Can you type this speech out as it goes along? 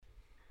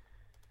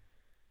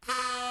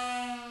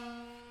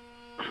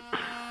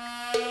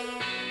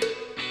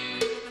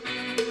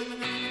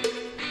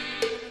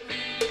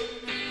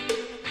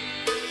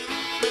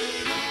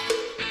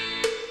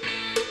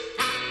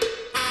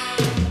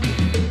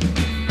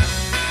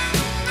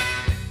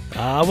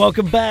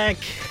Welcome back.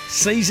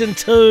 Season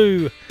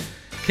 2.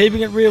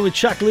 Keeping it real with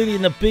Chuck Ludi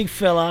and the big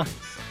fella.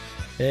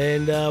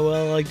 And,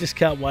 I just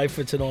can't wait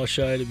for tonight's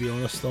show, to be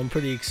honest. I'm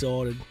pretty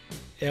excited.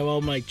 Our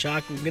old mate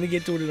Chuck, we're going to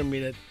get to it in a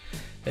minute.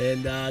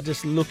 And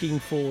just looking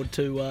forward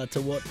to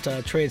what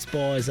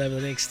transpires over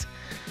the next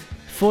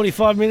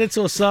 45 minutes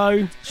or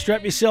so.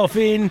 Strap yourself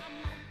in.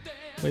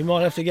 We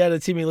might have to go to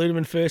Timmy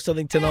Ludeman first, I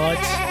think, tonight.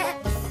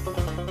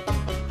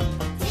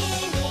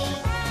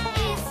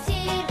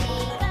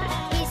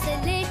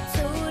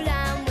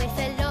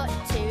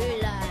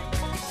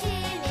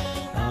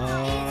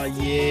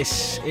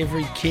 Yes,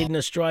 every kid in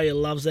Australia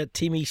loves that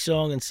Timmy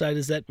song, and so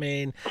does that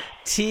man,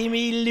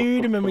 Timmy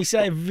Ludeman. We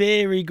say a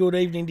very good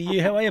evening to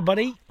you. How are you,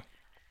 buddy?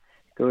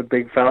 Good,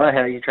 big fella. How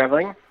are you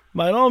travelling?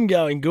 Mate, I'm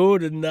going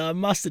good, and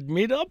must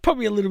admit, I'm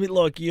probably a little bit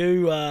like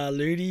you,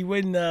 Ludi.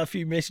 When a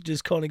few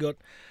messages kind of got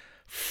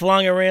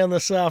flung around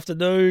this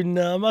afternoon,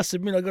 I must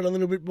admit I got a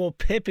little bit more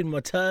pep in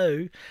my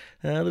toe,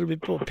 a little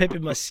bit more pep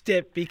in my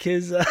step,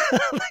 because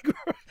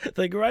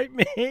the great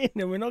man,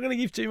 and we're not going to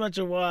give too much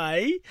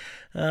away,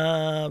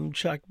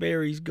 Chuck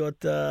Berry's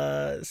got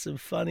some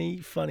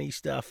funny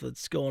stuff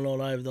that's gone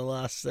on over the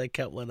last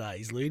couple of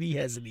days. Ludi,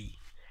 hasn't he?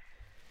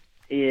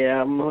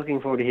 Yeah, I'm looking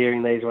forward to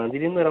hearing these ones. He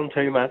didn't let on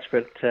too much,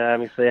 but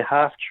if they're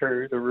half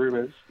true, the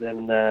rumours,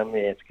 then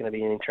it's going to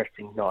be an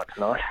interesting night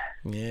tonight.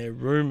 Yeah,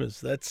 rumours.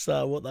 That's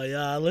what they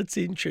are. Let's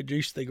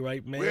introduce the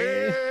great man.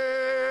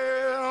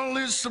 Well,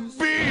 it's a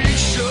big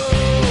show.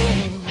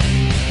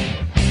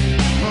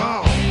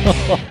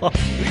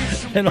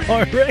 And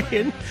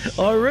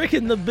I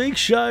reckon the big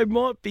show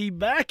might be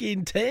back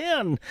in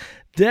town.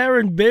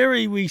 Darren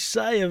Berry, we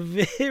say a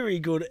very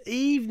good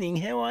evening.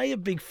 How are you,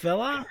 big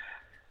fella?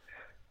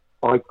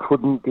 I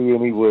couldn't be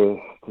any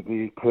worse, to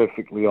be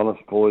perfectly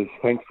honest, boys.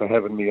 Thanks for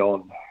having me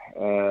on.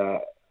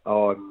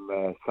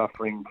 I'm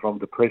suffering from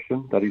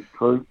depression, that is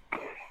true.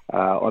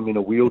 I'm in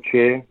a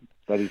wheelchair,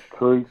 that is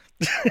true.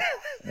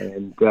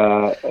 And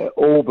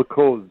all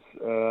because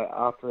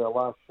after our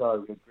last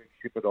show with Greg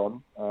Shippert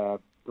on,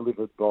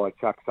 delivered by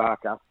Chuck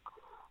Sarker,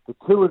 the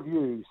two of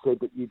you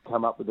said that you'd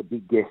come up with a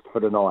big guest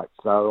for tonight.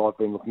 So I've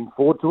been looking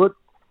forward to it.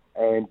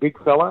 And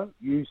big fella,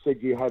 you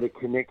said you had a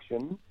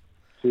connection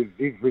to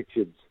Viv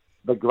Richards.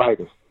 The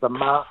greatest, the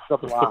master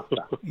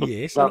blaster.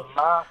 Yes. The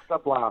master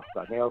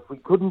blaster. Now, if we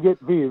couldn't get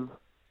Viv,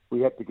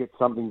 we had to get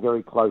something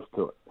very close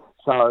to it.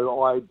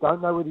 So I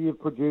don't know whether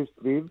you've produced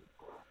Viv.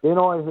 Then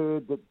I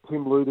heard that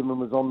Tim Ludeman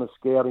was on the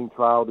scouting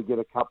trail to get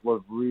a couple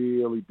of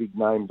really big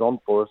names on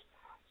for us.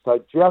 So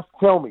just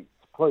tell me,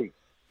 please,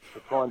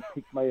 to try and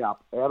pick me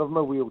up out of my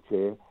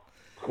wheelchair,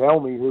 tell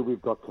me who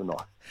we've got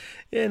tonight.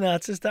 Yeah, no,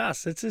 it's just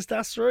us. It's just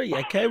us three,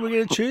 okay? We're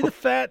going to chew the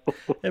fat,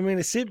 and we're going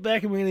to sit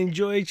back, and we're going to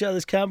enjoy each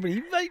other's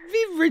company. Mate,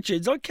 Viv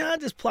Richards, I can't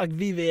just pluck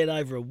Viv out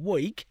over a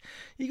week.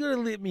 You got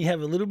to let me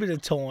have a little bit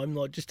of time,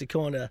 like just to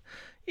kind of,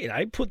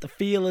 put the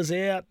feelers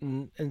out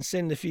and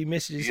send a few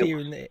messages here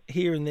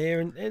and there,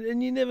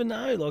 and you never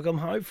know. Like, I'm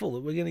hopeful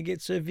that we're going to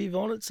get Sir Viv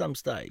on at some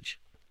stage.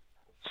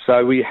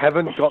 So we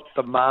haven't got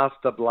the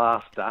master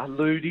blaster.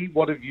 Ludi,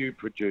 what have you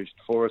produced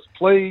for us?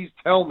 Please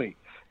tell me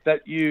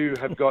that you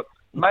have got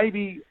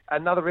maybe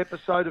another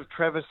episode of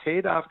Travis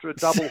Head after a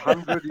double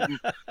hundred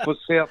for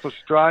South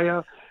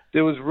Australia.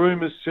 There was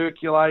rumours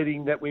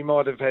circulating that we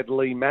might have had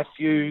Lee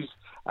Matthews,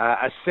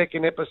 a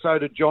second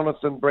episode of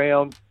Jonathan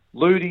Brown.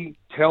 Ludi,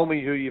 tell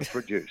me who you've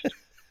produced.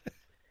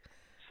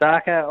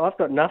 Sarker, I've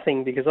got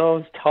nothing because I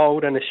was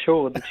told and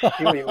assured that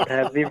Stewie would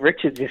have Viv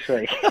Richards this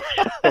week.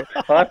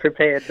 I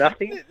prepared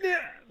nothing.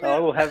 I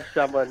will have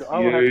someone.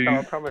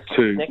 I promise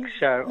next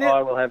show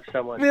I will have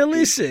someone. Now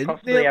listen.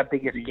 Possibly our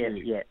biggest guest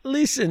yet.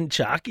 Listen,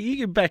 Chuck, you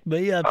can back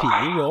me up here,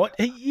 right?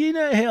 You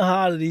know how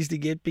hard it is to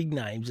get big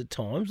names at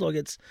times. Like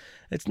it's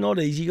not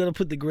easy. You got to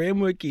put the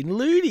groundwork in.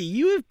 Ludi,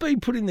 you have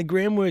been putting the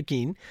groundwork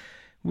in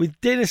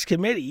with Dennis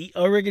Cometti,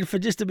 I reckon, for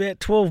just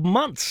about 12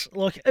 months.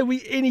 Like, are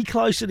we any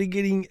closer to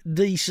getting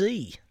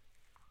DC?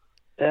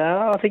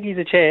 I think he's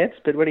a chance,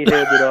 but when he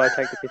heard that I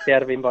take the piss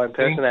out of him by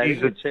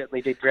impersonating, it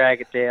certainly did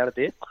drag it down a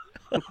bit.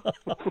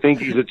 I think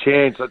he's a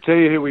chance. I'll tell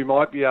you who we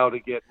might be able to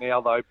get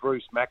now, though,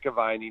 Bruce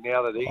McAvaney,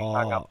 now that he's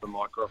hung up the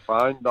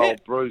microphone.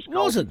 Bruce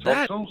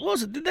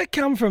Did that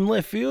come from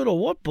left field or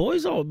what,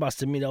 boys? I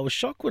must admit I was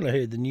shocked when I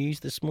heard the news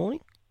this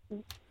morning.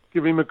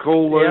 Give him a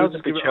call, Yeah, I was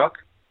a bit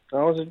shocked.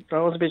 I was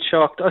a bit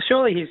shocked. I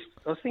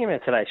was thinking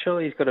about today,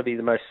 surely he's got to be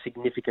the most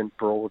significant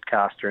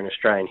broadcaster in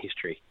Australian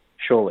history.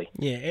 Surely.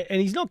 Yeah,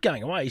 and he's not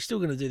going away. He's still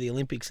going to do the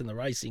Olympics and the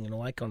racing and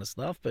all that kind of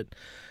stuff, but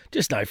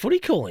just no footy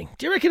calling.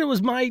 Do you reckon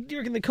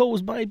the call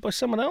was made by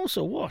someone else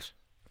or what?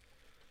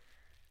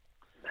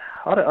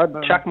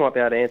 Chuck might be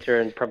able to answer,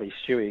 and probably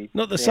Stewie.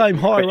 Not the same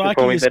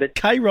hierarchy as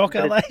K-Rock,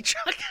 are they,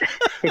 Chuck?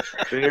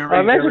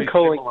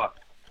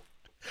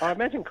 I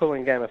imagine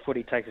calling a game of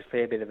footy takes a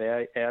fair bit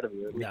out of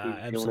you. No, illness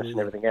absolutely. and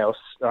everything else.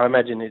 I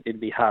imagine it'd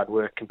be hard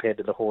work compared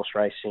to the horse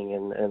racing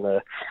and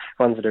the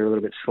ones that are a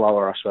little bit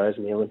slower, I suppose,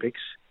 in the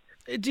Olympics.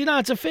 Do you know,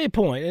 it's a fair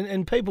point,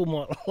 and people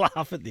might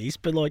laugh at this,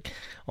 but like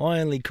I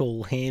only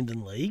call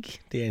Hampden League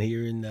down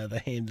here in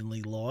the Hampden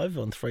League Live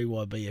on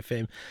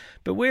 3YBFM,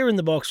 but we're in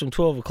the box from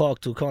 12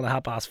 o'clock till kind of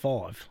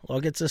 5:30.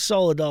 Like it's a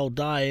solid old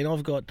day, and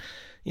I've got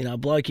a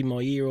bloke in my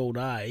ear all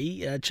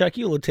day. Chuck,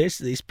 you'll attest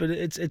to this, but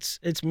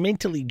it's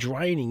mentally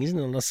draining, isn't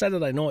it? On a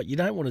Saturday night, you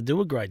don't want to do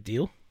a great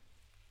deal.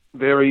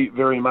 Very,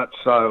 very much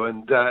so.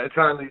 And it's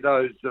only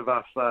those of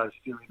us,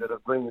 Stewie, that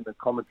have been in the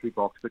commentary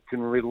box that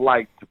can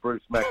relate to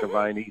Bruce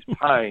McAvaney's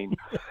pain.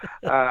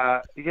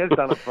 He has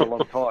done it for a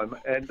long time.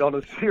 And on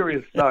a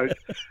serious note,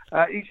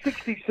 he's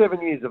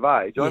 67 years of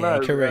age. I know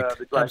correct.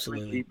 The great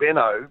Absolutely. Richie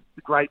Benno,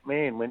 the great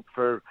man, went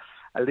for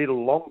a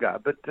little longer.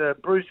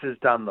 But Bruce has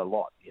done the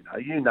lot.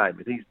 You name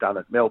it. He's done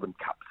it. Melbourne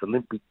Cups,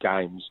 Olympic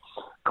Games,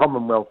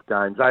 Commonwealth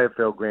Games,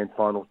 AFL Grand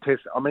Final,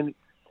 Test. I mean,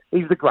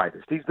 he's the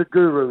greatest. He's the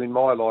guru in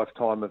my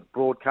lifetime of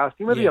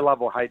broadcasting. Whether you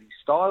love or hate his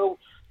style,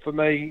 for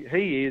me,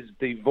 he is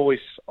the voice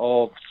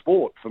of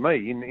sport for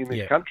me in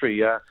this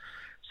country.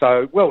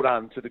 So well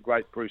done to the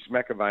great Bruce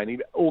McAvaney.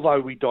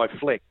 Although we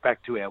deflect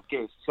back to our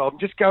guests, so I'm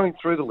just going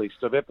through the list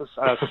of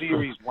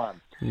Series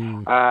 1.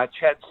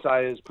 Chad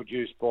Sayers,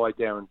 produced by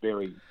Darren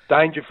Berry.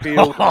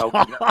 Dangerfield, I'll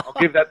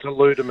give that to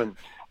Ludeman.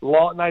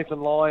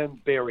 Nathan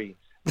Lyon, Berry.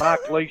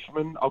 Mark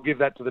Leishman, I'll give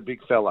that to the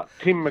big fella.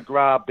 Tim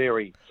McGrath,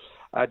 Berry.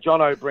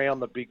 John O'Brien,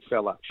 the big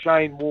fella.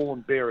 Shane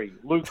Warne, Berry.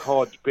 Luke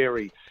Hodge,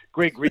 Berry.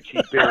 Greg Ritchie,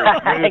 Berry.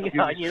 Hang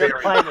on, you're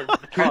not claiming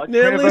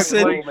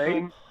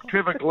Hodge.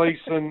 Trevor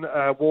Gleeson,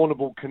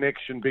 Warrnambool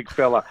Connection, big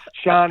fella.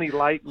 Shani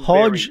Layton,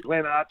 Hodge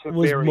Berry. Glenn Archer,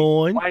 was Berry.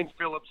 mine. Wayne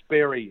Phillips,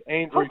 Berry.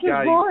 Andrew Gay,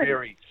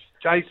 Berry.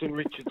 Jason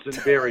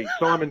Richardson, Berry.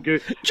 Simon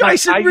Goode.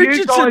 Jason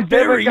Richardson,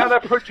 Berry. Are you guys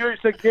ever going to produce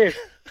a guest?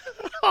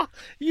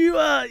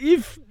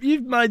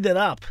 You've made that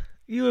up.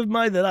 You have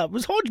made that up.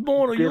 Was Hodge mine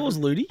or yours,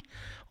 Ludi?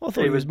 I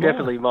thought He was mine.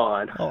 definitely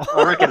mine. Oh.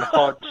 I reckon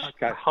Hodge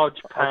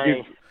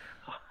Payne.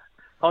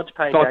 Hodge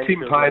Payne, So James Tim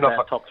was Payne about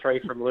off- top 3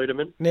 from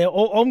Ludeman. Now,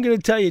 I'm going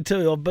to tell you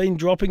too, I've been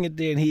dropping it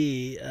down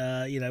here,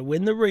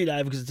 when the read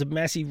over, because it's a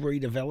massive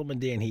redevelopment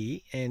down here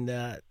and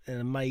an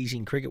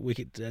amazing cricket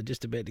wicket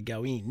just about to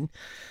go in.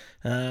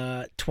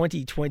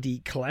 2020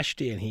 clash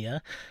down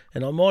here,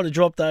 and I might have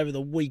dropped over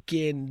the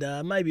weekend,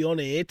 maybe on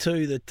air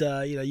too,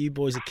 that you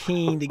boys are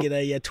keen to get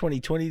a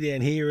 2020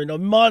 down here, and I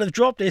might have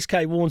dropped SK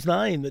Warren's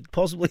name, that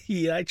possibly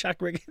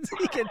Chuck reckons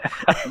he can.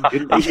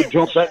 You can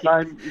drop that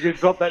name. You can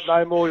drop that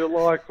name all you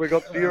like. We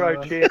got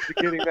zero chance of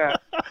getting that.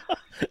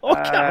 Oh,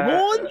 come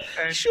on,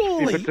 and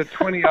surely. If it's a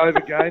 20 over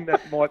game,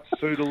 that might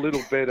suit a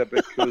little better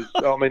because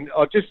I'm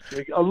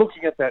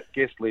looking at that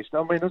guest list.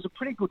 I mean, there's a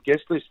pretty good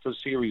guest list for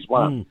Series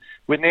 1.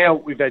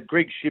 We've had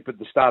Greg Shipp at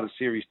the start of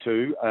Series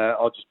 2.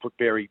 I'll just put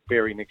Berry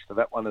next to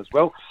that one as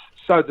well.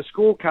 So the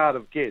scorecard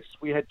of guests,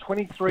 we had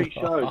 23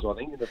 shows, I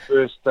think, in the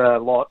first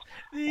lot.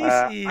 This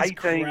is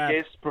 18 crap.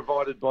 guests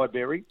provided by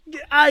Berry.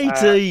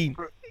 18.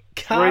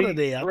 Cut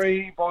it out.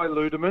 3 by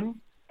Ludeman.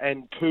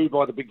 And 2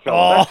 by the big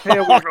fella. That's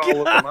how we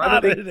roll at the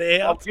cut moment.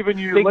 it out. I've given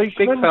you Big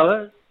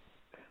fella.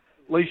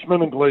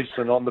 Leishman and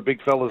Gleeson on the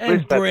big fellas And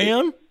list. That's it.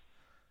 Brown.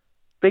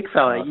 Big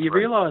fella, Oh, you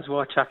great. realise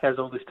why Chuck has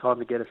all this time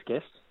to get us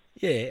guests?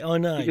 Yeah, I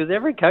know. Because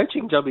every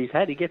coaching job he's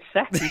had, he gets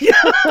sacked. He's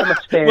got so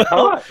much spare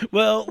time.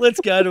 Well, let's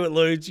go to it,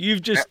 Ludes.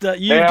 You've just Now,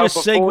 segued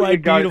before you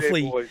go there,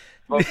 beautifully. boys,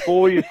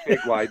 before you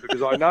segue,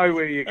 because I know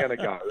where you're going to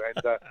go,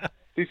 and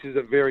this is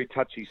a very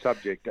touchy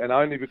subject, and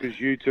only because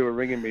you two are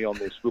ringing me on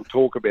this, we'll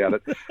talk about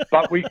it.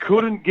 But we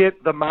couldn't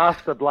get the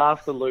Master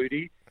Blaster,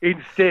 Ludi.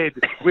 Instead,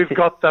 we've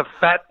got the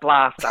Fat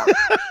Blaster.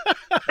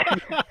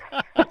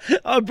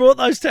 I brought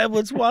those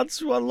tablets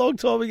once, one long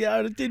time ago,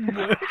 and it didn't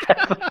work.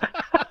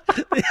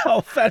 The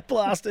old Fat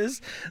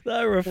Blasters,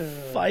 they were a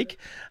fake.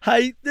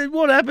 Hey, then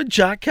what happened,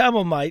 Chuck? Come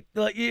on, mate.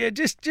 Like, yeah,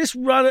 just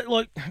run it.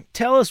 Like,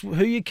 tell us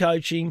who you're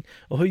coaching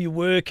or who you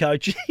were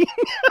coaching.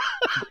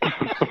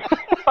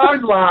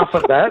 Don't laugh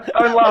at that.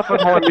 Don't laugh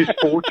at my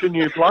misfortune,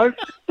 you bloke.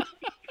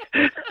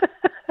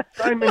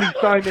 So many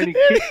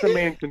kicks a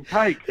man can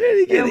take. How do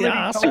you get How the many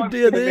arse from times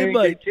down can a there, man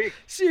mate? get kicked?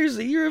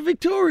 Seriously, you're a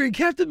Victorian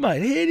captain, mate.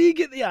 How do you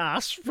get the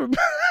arse from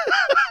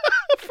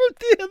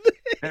from down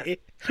there?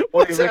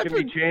 What do What's you reckon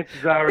happened? the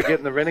chances are of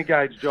getting the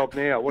Renegades job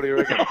now? What do you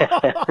reckon?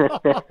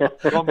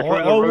 Gone through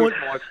I the roof, want-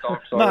 my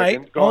stocks, I Mate,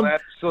 reckon. Gone I'm-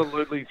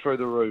 absolutely through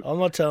the roof. I'm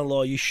not telling a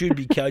lie. You should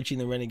be coaching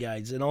the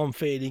Renegades, and I'm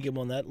fair dinkum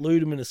on that.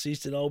 Ludeman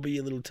assistant. I'll be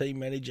your little team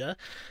manager.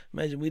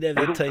 Imagine we'd have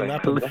that Little team team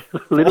up. And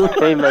Little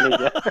team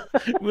manager.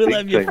 we'll Big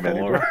have you team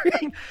manager.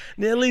 firing.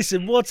 Now,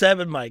 listen, what's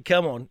happened, mate?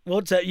 Come on.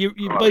 What's that? You've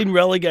been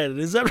relegated.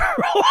 Is that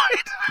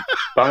right?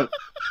 But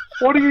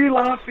what are you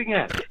laughing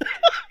at?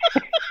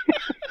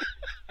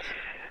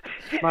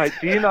 Mate,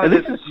 do you know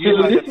This that is- you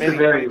know this that is many a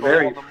very, people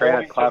very on the proud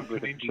Mornington club with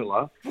a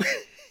Peninsula,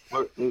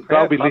 they'll Proud be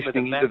club with a listening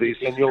into massive this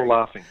and history. you're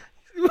laughing.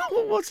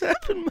 What's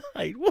happened,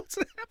 mate? What's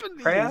happened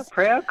to you?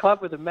 Proud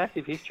club with a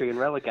massive history in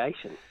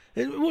relegation.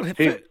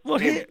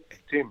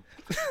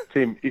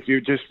 Tim, if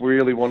you just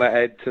really want to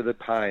add to the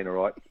pain, all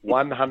right,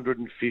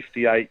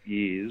 158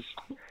 years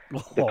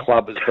the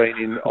club has been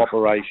in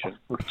operation.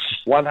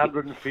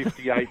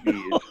 158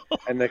 years,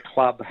 and the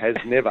club has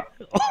never,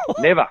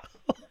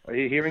 Are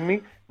you hearing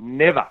me?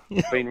 Never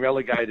been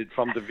relegated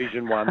from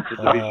Division 1 to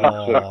Division 2.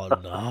 Oh,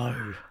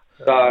 no.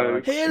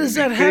 So How does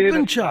that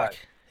happen, Chuck?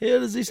 How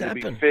does this It'd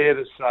be happen? fair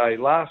to say,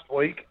 last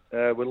week,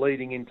 we're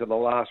leading into the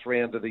last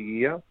round of the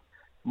year.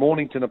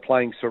 Mornington are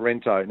playing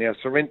Sorrento. Now,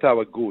 Sorrento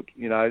are good.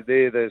 You know,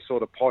 they're the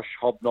sort of posh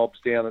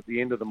hobnobs down at the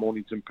end of the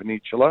Mornington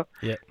Peninsula.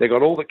 Yep. They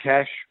got all the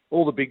cash.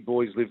 All the big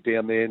boys live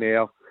down there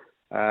now.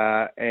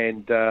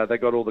 And they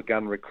got all the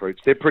gun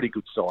recruits. They're a pretty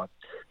good side.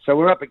 So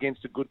we're up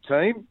against a good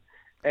team.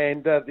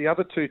 And the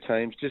other two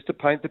teams, just to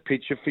paint the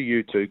picture for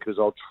you two, because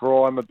I'll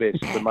try my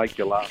best to make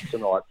you laugh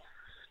tonight.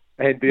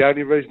 And the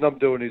only reason I'm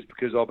doing is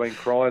because I've been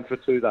crying for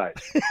 2 days.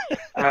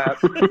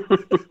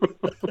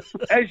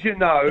 As you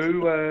know,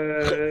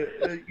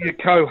 your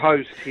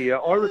co-host here,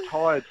 I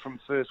retired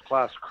from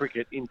first-class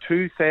cricket in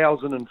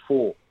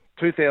 2004.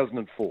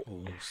 2004.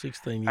 Oh,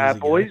 16 years ago.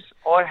 Boys,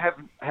 I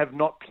have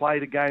not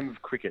played a game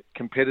of cricket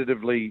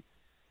competitively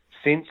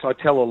since. I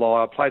tell a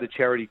lie. I played a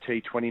charity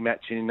T20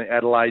 match in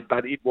Adelaide,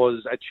 but it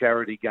was a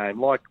charity game.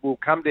 Like, we'll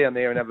come down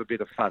there and have a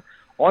bit of fun.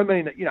 I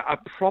mean, you know, a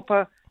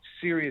proper,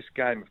 serious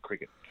game of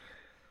cricket.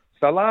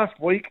 So last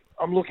week,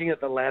 I'm looking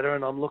at the ladder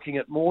and I'm looking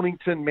at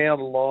Mornington,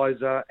 Mount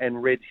Eliza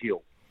and Red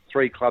Hill.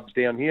 3 clubs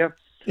down here.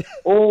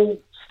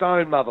 All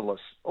stone motherless.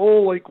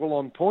 All equal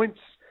on points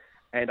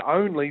and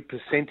only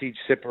percentage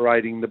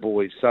separating the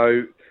boys.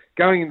 So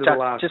going into the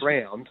last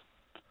round...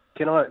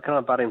 Can I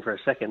butt in for a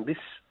second? This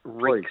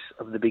reeks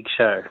of the Big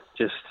Show.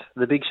 Just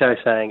the Big Show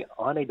saying,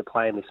 I need to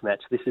play in this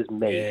match. This is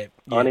me. Yeah.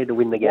 I need to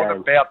win the game. What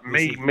about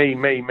me?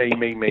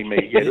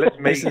 Yeah, let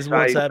me This is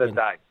what's save the happened.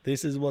 day.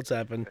 This is what's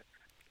happened.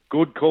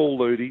 Good call,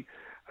 Ludi.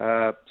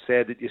 Sad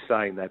that you're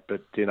saying that,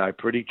 but, you know,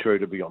 pretty true,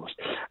 to be honest.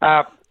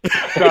 So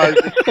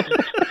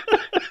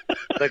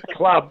the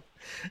club,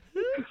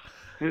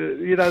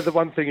 you know, the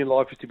one thing in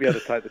life is to be able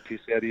to take the piss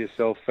out of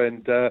yourself.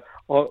 And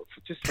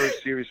just for a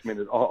serious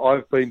minute,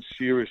 I've been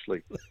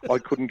seriously. I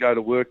couldn't go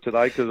to work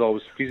today because I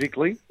was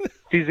physically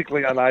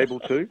unable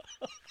to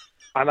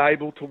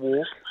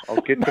walk.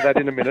 I'll get to that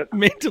in a minute.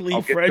 Mentally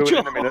I'll get fragile. to it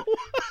in a minute.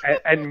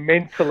 And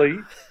mentally,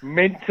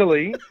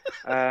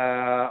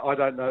 I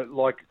don't know,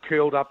 like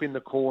curled up in the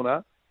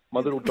corner. My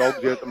little dog's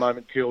there at the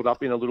moment, curled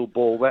up in a little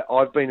ball.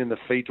 I've been in the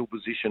fetal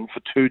position for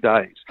 2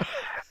 days.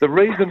 The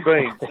reason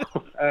being,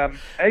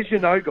 as you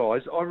know,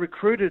 guys, I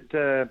recruited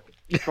to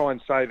try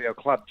and save our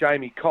club,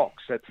 Jamie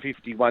Cox, at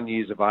 51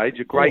 years of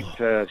age, a great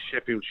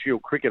Sheffield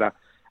Shield cricketer.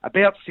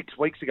 About 6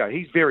 weeks ago,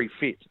 he's very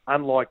fit,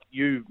 unlike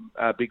you,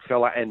 big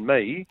fella, and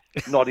me,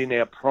 not in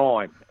our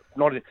prime.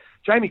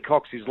 Jamie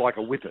Cox is like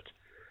a whippet.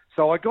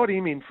 So I got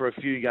him in for a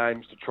few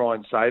games to try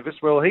and save us.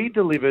 Well, he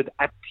delivered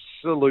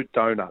absolute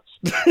donuts.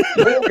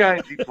 4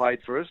 games he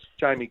played for us,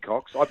 Jamie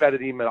Cox. I batted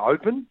him at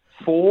open,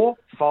 4,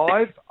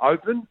 5,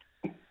 open.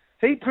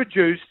 He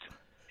produced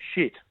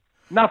shit.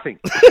 Nothing.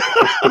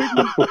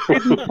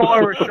 Didn't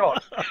fire a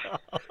shot.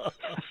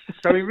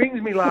 So he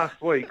rings me last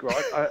week,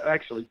 right?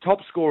 Actually, top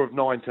score of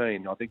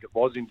 19, I think it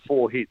was, in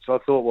 4 hits. I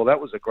thought, well,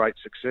 that was a great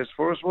success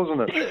for us,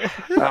 wasn't it?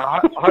 I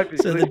hope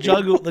So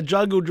the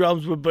jungle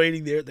drums were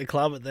beating there at the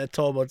club at that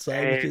time, I'd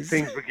say. And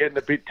things were getting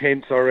a bit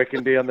tense, I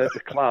reckon, down at the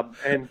club.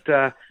 And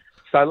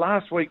so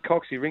last week,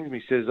 Coxie rings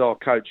me, says, "Oh,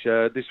 Coach,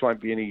 this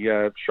won't be any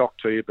shock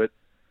to you, but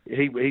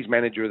he's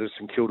manager of the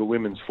St Kilda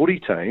women's footy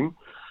team."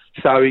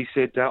 So he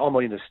said, "I'm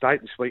in the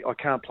state this week. I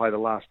can't play the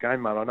last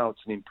game, mate. I know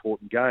it's an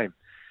important game."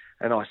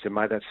 And I said,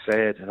 "Mate, that's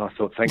sad." And I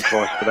thought, thank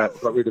Christ for that.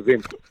 Got rid of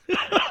him.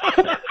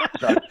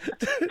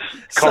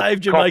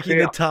 Saved you making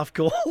the tough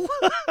call.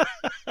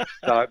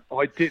 So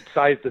I did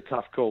save the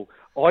tough call.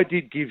 I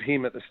did give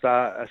him at the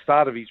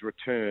start of his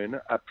return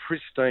a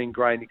pristine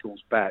Grey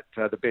Nichols bat,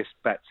 the best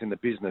bats in the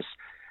business.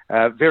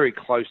 Very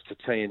close to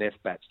T&F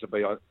bats, to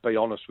be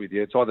honest with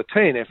you. It's either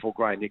T&F or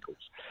Grey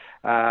Nichols.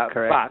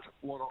 But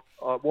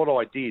what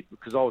I did,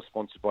 because I was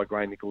sponsored by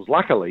Grey Nichols,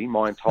 luckily,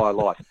 my entire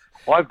life,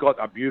 I've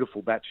got a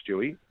beautiful bat,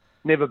 Stewie,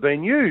 never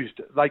been used.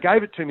 They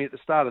gave it to me at the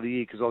start of the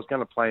year because I was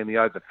going to play in the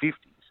over 50s.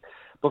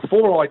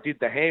 Before I did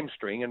the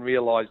hamstring and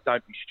realised,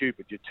 don't be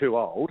stupid, you're too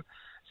old.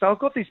 So I've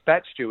got this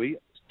bat, Stewie,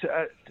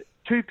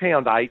 2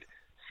 pound 8,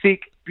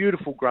 thick,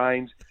 beautiful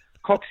grains.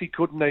 Coxie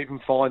couldn't even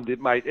find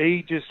it, mate.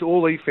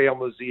 All he found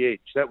was the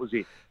edge. That was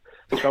it.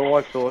 So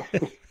I thought,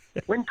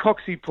 when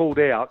Coxie pulled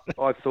out,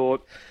 I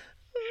thought,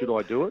 should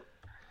I do it?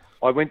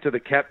 I went to the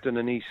captain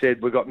and he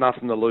said, "We've got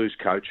nothing to lose,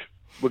 coach.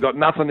 We've got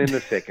nothing in the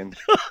seconds."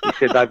 He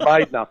said, "They've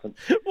made nothing.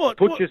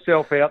 Put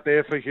yourself out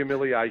there for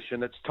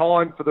humiliation. It's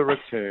time for the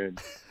return."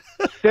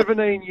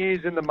 17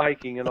 years in the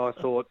making, and I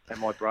thought,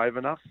 am I brave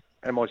enough?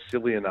 Am I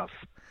silly enough?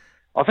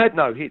 I've had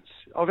no hits.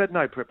 I've had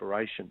no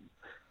preparation.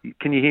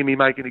 Can you hear me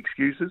making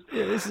excuses?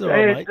 Yeah, this is all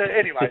right, mate.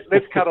 Anyway,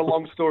 let's cut a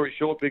long story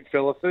short, big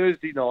fella.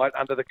 Thursday night,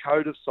 under the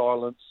code of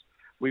silence,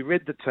 We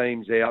read the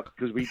teams out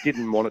because we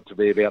didn't want it to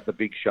be about the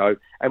big show,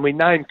 and we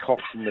named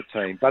Cox in the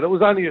team, but it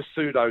was only a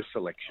pseudo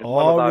selection.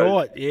 Oh,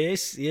 right,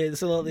 yes, yeah,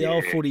 it's like the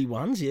old footy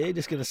ones, yeah,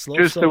 just going to slot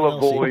just to someone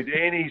else avoid in.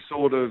 any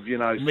sort of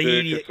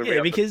Media, circus yeah,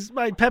 around because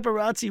mate,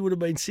 paparazzi would have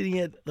been sitting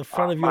at the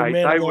front of your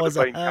mate, Mount they would have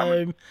Eliza been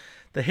coming. home.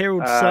 The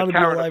Herald Sun would be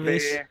all Current over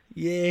this. Affair.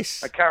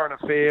 Yes. A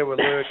current affair were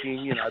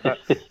lurking, but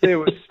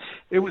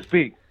it was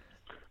big.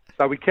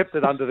 So we kept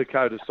it under the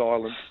code of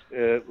silence.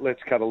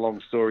 Let's cut a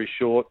long story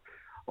short.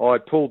 I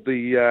pulled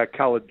the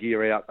coloured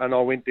gear out and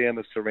I went down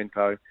to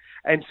Sorrento.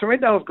 And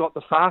Sorrento have got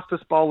the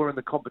fastest bowler in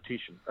the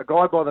competition, a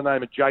guy by the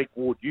name of Jake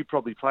Ward. You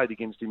probably played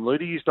against him,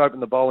 Ludi. He used to open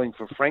the bowling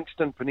for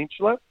Frankston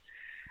Peninsula.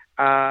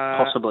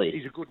 Possibly.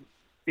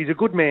 He's a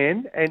good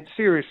man, and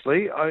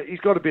seriously,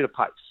 he's got a bit of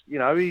pace.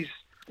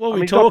 What are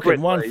we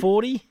talking,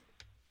 140?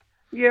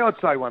 Yeah, I'd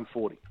say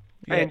 140.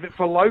 Yeah. And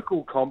for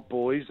local comp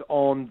boys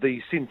on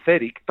the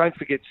synthetic, don't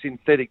forget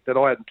synthetic that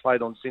I hadn't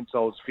played on since I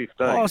was 15.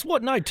 Oh, it's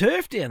what, no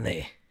turf down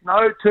there?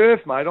 No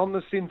turf, mate. On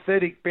the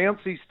synthetic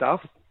bouncy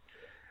stuff,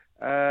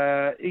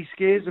 he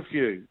scares a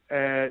few.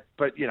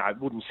 But, it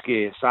wouldn't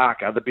scare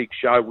Saka. The big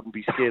show wouldn't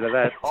be scared of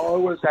that. I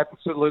was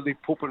absolutely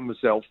pooping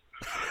myself.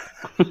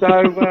 So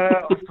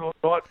I thought,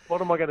 right,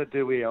 what am I going to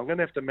do here? I'm going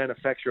to have to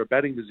manufacture a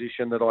batting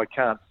position that I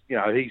can't,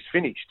 he's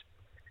finished.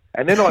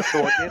 And then I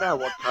thought, you know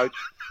what, Coach?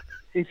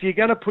 If you're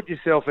going to put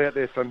yourself out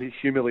there for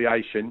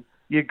humiliation,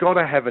 you've got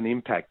to have an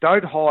impact.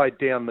 Don't hide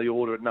down the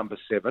order at number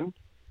 7.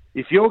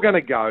 If you're going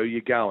to go,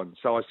 you're going.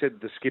 So I said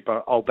to the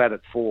skipper, I'll bat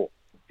at 4.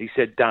 He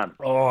said, done.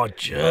 Oh,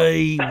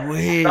 gee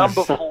whiz.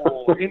 Number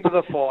 4, into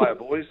the fire,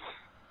 boys.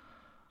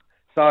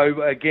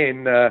 So,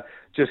 again,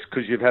 just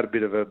because you've had a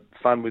bit of a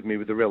fun with me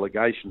with the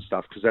relegation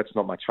stuff, because that's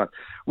not much fun.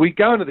 We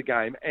go into the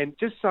game, and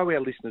just so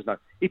our listeners know,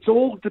 it's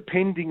all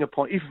depending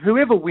upon, if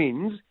whoever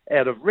wins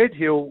out of Red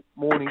Hill,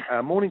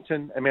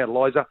 Mornington and Mount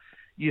Eliza,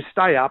 you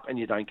stay up and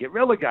you don't get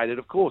relegated,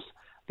 of course.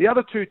 The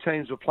other two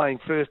teams were playing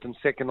first and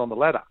second on the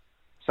ladder.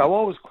 So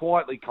I was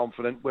quietly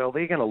confident, well,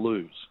 they're going to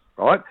lose,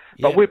 right?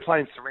 Yeah. But we're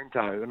playing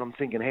Sorrento, and I'm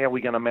thinking, how are we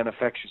going to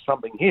manufacture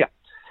something here?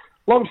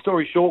 Long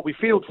story short, we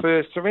field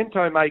first.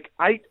 Sorrento make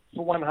 8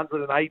 for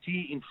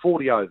 180 in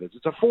 40 overs.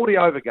 It's a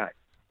 40-over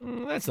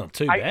game. That's not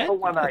too 8 bad. for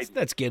 180.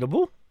 That's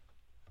gettable.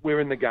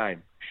 We're in the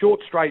game. Short,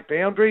 straight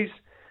boundaries.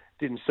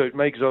 Didn't suit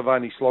me because I've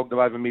only slogged them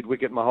over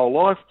mid-wicket my whole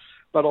life.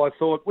 But I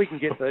thought, we can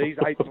get these,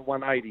 8 for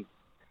 180.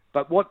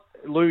 But what,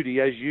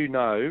 Ludi, as you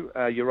know,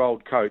 your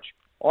old coach,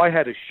 I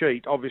had a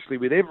sheet, obviously,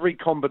 with every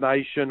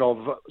combination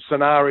of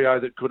scenario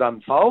that could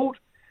unfold.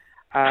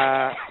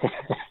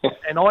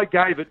 And I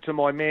gave it to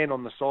my man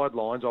on the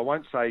sidelines. I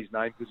won't say his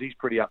name because he's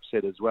pretty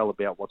upset as well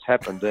about what's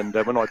happened. And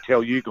when I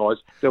tell you guys,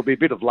 there'll be a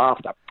bit of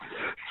laughter.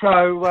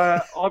 So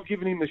I've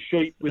given him the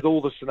sheet with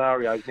all the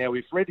scenarios. Now,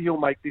 if Red Hill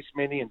make this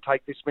many and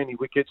take this many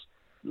wickets,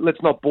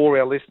 let's not bore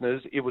our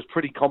listeners. It was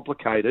pretty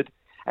complicated.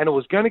 And it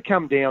was going to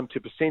come down to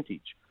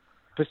percentage.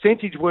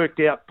 Percentage worked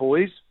out,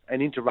 boys,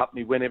 and interrupt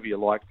me whenever you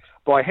like,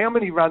 by how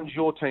many runs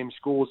your team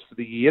scores for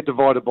the year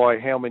divided by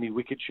how many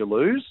wickets you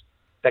lose.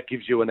 That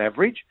gives you an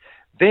average.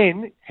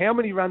 Then, how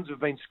many runs have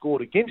been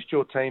scored against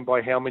your team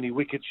by how many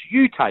wickets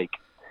you take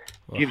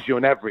gives you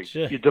an average.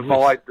 Sure. You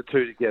divide the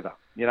two together.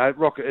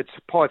 It's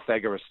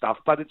Pythagoras stuff,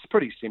 but it's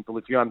pretty simple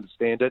if you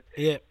understand it.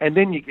 Yeah. And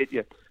then you get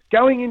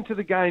going into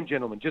the game,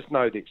 gentlemen, just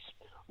know this.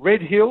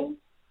 Red Hill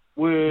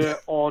were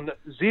on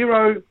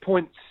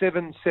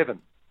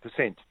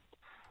 0.77%.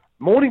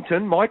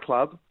 Mornington, my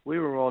club, we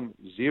were on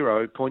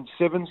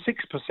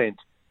 0.76%.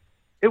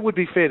 It would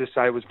be fair to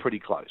say it was pretty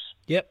close.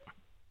 Yep.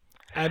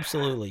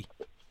 Absolutely.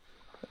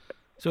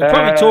 So we're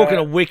probably talking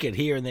a wicket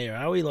here and there,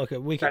 are we? Like a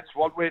wicket? That's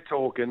what we're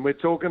talking. We're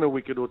talking a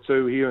wicket or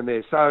two here and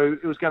there. So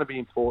it was going to be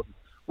important.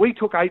 We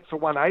took 8 for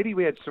 180.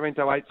 We had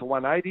Sorrento 8 for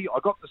 180. I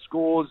got the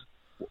scores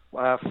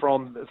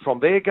from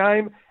their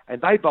game, and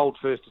they bowled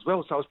first as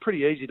well. So it was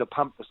pretty easy to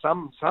pump the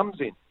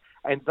sums in.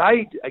 And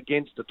they,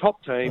 against the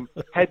top team,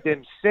 had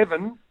them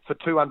 7 for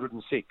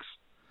 206.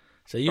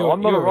 So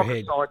I'm not a you're rocket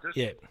ahead. scientist,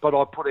 Yep. but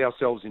I put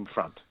ourselves in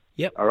front.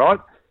 Yep. All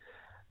right?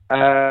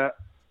 For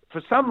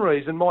some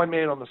reason, my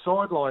man on the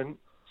sideline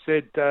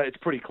said it's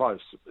pretty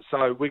close,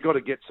 so we've got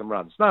to get some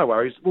runs. No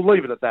worries. We'll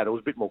leave it at that. It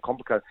was a bit more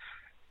complicated.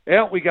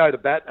 Out we go to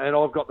bat, and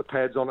I've got the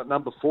pads on at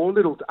number 4.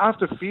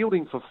 After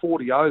fielding for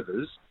 40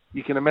 overs,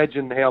 you can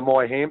imagine how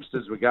my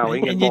hamsters were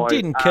going. And you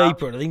didn't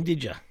keep or anything,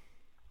 did you?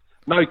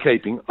 No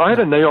keeping. I had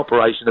a knee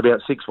operation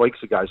about 6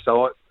 weeks ago,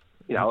 so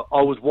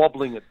I was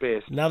wobbling at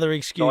best. Another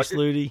excuse,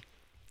 Ludi.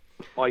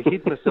 I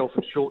hid myself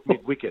at short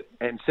mid-wicket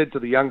and said to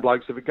the young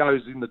blokes, if it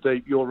goes in the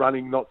deep, you're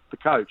running, not the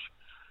coach.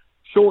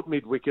 Short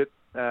mid-wicket,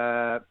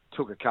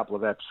 took a couple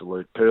of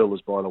absolute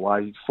pearlers, by the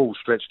way. Full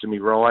stretch to me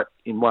right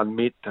in one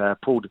mitt,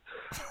 pulled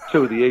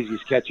 2 of the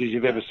easiest catches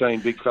you've ever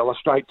seen, big fella,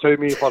 straight to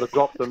me. If I'd have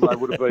dropped them, they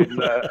would have been...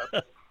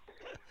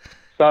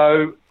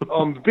 So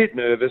I'm a bit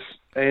nervous,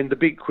 and the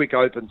big quick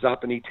opens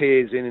up, and he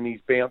tears in, and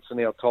he's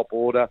bouncing our top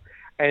order.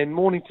 And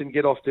Mornington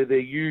get off to their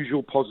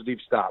usual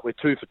positive start. We're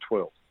 2 for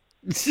 12.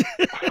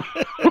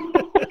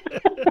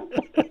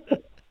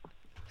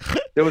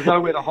 There was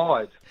nowhere to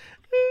hide.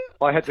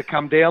 I had to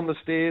come down the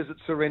stairs at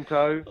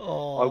Sorrento.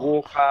 Oh. I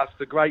walked past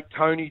the great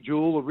Tony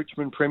Jewell, a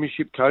Richmond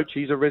Premiership coach.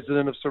 He's a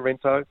resident of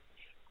Sorrento.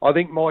 I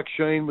think Mike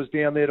Sheen was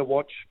down there to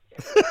watch.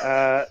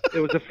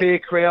 There was a fair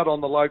crowd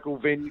on the local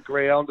venue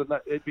ground, and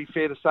it'd be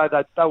fair to say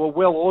that they were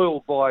well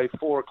oiled by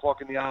 4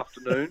 o'clock in the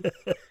afternoon.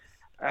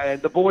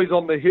 And the boys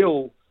on the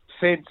hill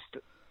sensed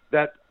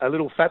that a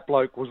little fat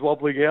bloke was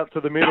wobbling out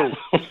to the middle,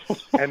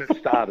 and it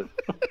started.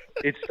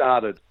 It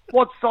started.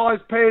 What size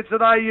pants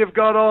today you've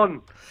got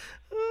on?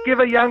 Give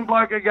a young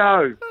bloke a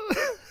go.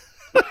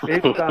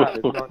 It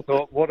started. And I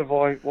thought, what have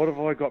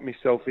I got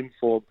myself in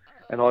for?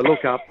 And I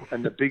look up,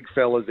 and the big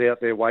fella's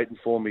out there waiting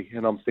for me,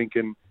 and I'm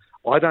thinking,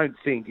 I don't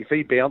think, if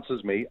he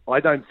bounces me, I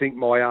don't think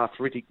my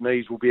arthritic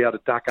knees will be able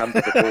to duck under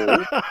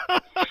the ball.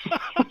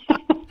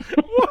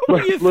 What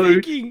were you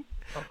thinking?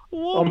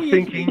 I'm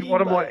thinking,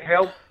 what am I?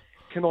 How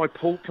can I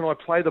pull? Can I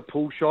play the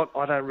pull shot?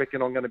 I don't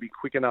reckon I'm going to be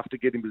quick enough to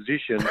get in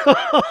position.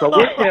 So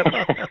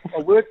I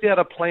worked out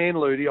a plan,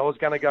 Ludi. I was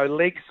going to go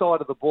leg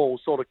side of the ball,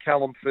 sort of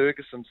Callum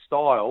Ferguson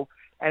style,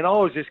 and I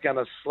was just going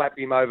to slap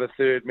him over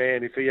third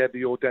man if he had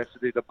the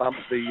audacity to bump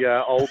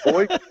the old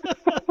boy.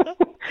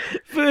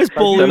 First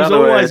ball, he was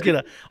always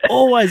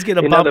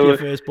gonna bump your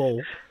first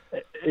ball.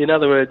 In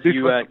other words,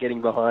 you weren't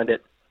getting behind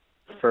it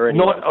for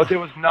anyone. There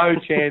was no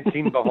chance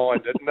in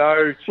behind it.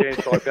 No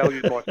chance. I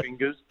valued my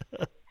fingers.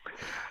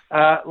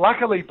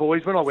 Luckily,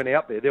 boys, when I went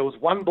out there was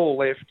one ball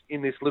left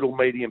in this little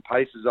medium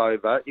paces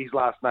over. His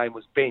last name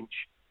was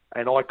Bench,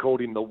 and I called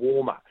him the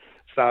Warmer.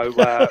 So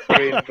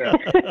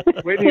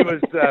when he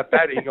was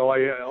batting,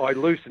 I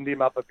loosened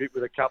him up a bit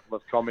with a couple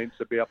of comments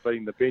about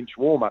being the bench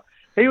warmer.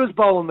 He was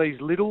bowling these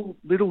little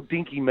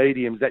dinky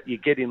mediums that you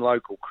get in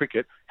local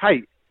cricket.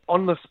 Hey,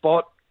 on the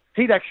spot,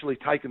 he'd actually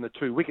taken the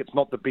 2 wickets,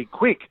 not the big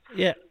quick.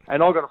 Yeah.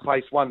 And I got to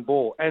face one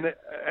ball. And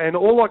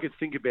all I could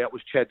think about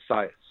was Chad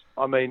Sayers.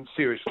 I mean,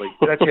 seriously,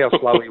 that's how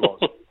slow he was.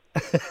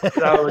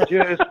 So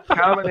just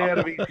coming out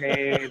of his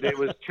hand, it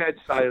was Chad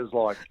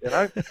Sayers-like, you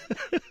know.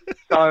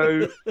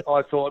 So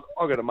I thought,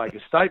 I've got to make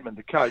a statement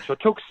to coach. I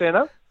took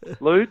centre,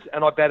 Ludes,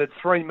 and I batted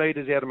 3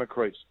 metres out of my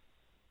crease.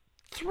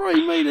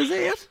 3 metres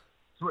out?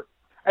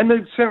 And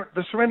the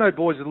Sorrento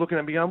boys are looking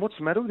at me going, what's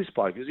the matter with this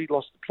bloke? Has he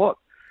lost the plot?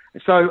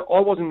 And so I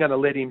wasn't going to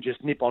let him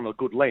just nip on a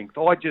good length.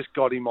 I just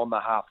got him on the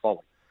half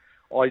volley.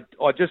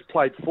 I just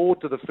played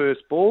forward to the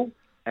first ball,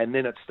 and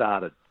then it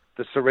started.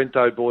 The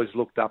Sorrento boys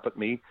looked up at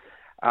me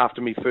after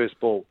my first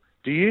ball.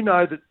 Do you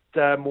know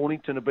that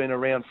Mornington have been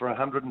around for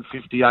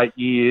 158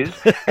 years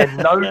and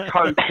no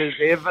coach has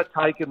ever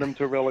taken them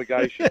to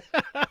relegation?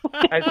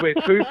 As we're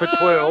 2 for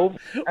 12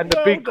 and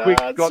the big quick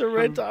got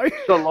Sorrento.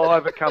 some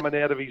saliva coming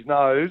out of his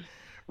nose,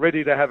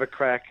 ready to have a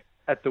crack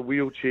at the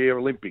wheelchair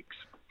Olympics.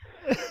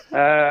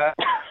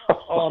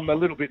 I'm a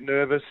little bit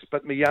nervous,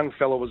 but my young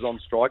fella was on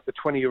strike, the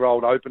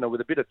 20-year-old opener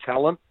with a bit of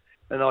talent.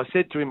 And I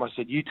said to him,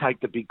 you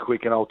take the big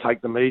quick and I'll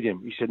take the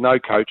medium. He said, no,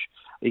 coach.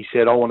 He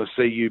said, I want to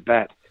see you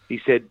bat.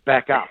 He said,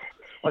 back up.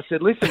 I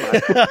said, listen,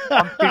 mate,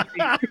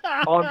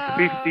 I'm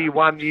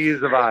 51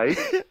 years of age,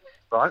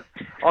 right?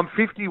 I'm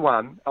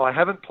 51. I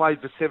haven't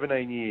played for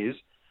 17 years.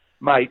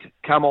 Mate,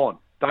 come on.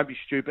 Don't be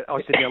stupid.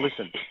 I said, now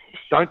listen,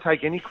 don't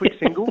take any quick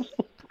singles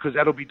because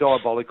that'll be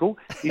diabolical.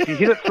 If you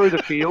hit it through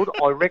the field,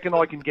 I reckon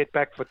I can get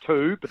back for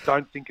 2, but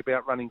don't think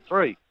about running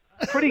 3.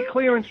 Pretty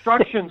clear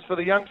instructions for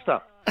the youngster.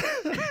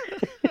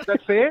 Is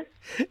that fair?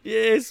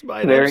 Yes,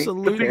 mate, Very,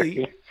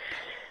 absolutely.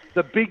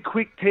 The big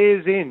quick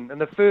tears in,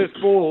 and the first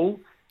ball,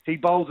 he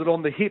bowls it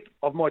on the hip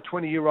of my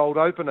 20-year-old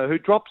opener, who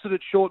drops it at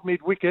short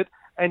mid-wicket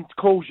and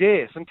calls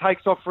yes and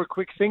takes off for a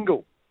quick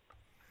single.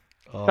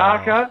 Oh.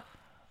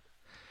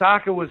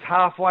 Sarker was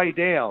halfway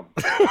down.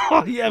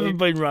 You haven't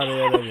been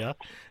running out, have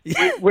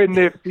you? When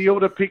their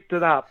fielder picked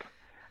it up,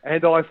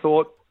 and I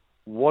thought,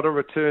 what a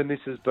return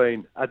this has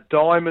been. A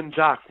diamond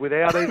duck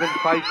without even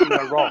facing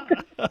a rock.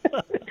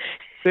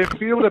 Their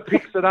fielder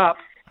picks it up,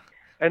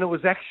 and it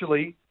was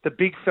actually the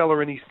big fella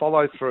in his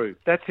follow-through.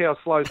 That's how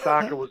slow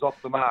Sarker was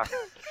off the mark.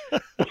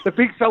 The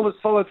big fella's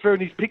followed through,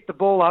 and he's picked the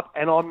ball up,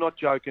 and I'm not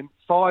joking,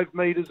 5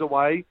 metres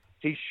away.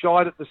 He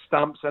shied at the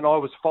stumps, and I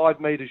was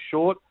 5 metres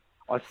short.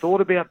 I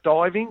thought about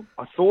diving.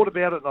 I thought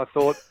about it, and I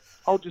thought,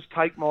 I'll just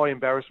take my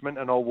embarrassment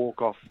and I'll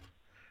walk off.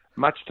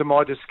 Much to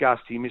my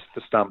disgust, he missed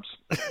the stumps.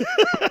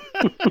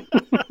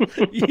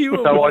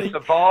 So I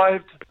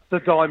survived the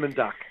diamond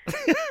duck.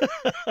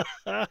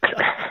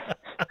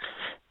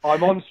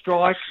 I'm on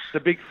strike. The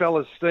big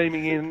fella's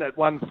steaming in at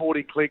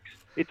 140 clicks.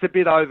 It's a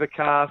bit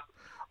overcast.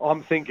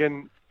 I'm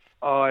thinking,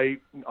 I'm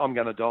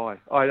going to die.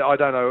 I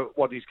don't know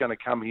what is going to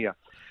come here.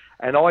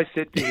 And I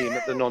said to him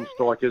at the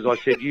non-strikers, I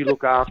said, you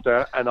look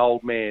after an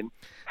old man.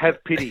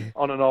 Have pity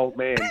on an old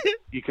man.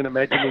 You can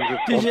imagine his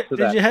response to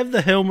that. Did you have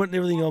the helmet and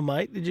everything on,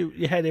 mate?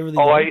 You had everything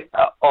on?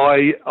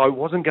 I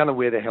wasn't going to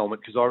wear the helmet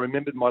because I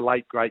remembered my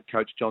late, great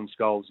coach, John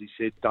Scholes. He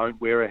said,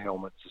 don't wear a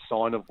helmet. It's a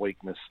sign of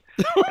weakness.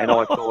 And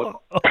I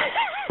thought,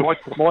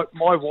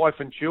 my wife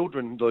and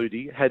children,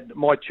 Ludi,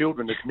 my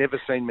children had never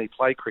seen me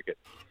play cricket.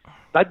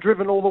 They'd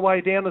driven all the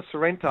way down to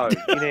Sorrento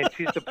in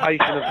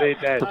anticipation of their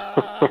dad,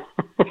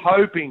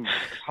 hoping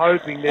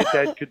their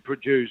dad could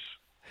produce.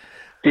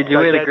 Did you So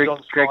wear the Dad's Greg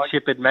on strike.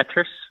 Shippard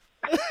mattress?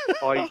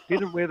 I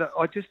didn't wear that.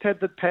 I just had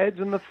the pads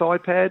and the thigh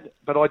pad,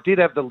 but I did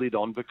have the lid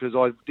on because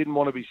I didn't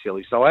want to be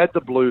silly. So I had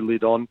the blue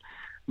lid on.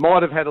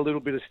 Might have had a little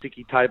bit of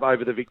sticky tape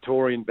over the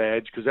Victorian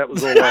badge because that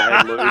was all I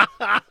had, Lou.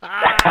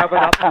 Covered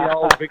up the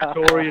old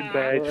Victorian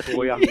badge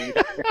for you.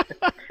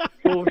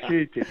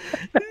 Bullshit.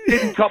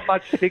 Didn't cop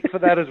much stick for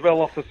that as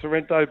well off the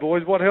Sorrento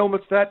boys. What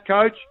helmet's that,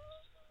 Coach?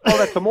 Oh,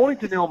 that's a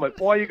Mornington helmet.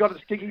 Why you got a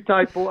sticky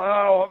tape?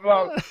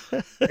 Oh.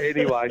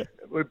 Anyway,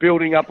 we're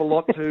building up a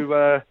lot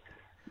to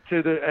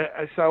the.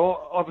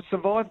 So I've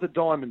survived the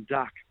Diamond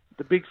Duck.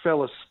 The big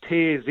fella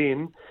tears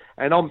in,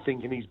 and I'm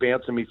thinking he's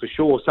bouncing me for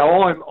sure. So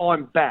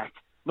I'm back,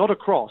 not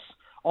across.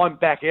 I'm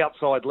back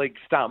outside leg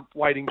stump,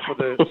 waiting for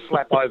the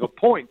slap over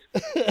point.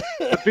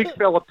 The big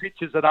fella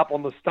pitches it up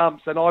on the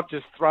stumps, and I've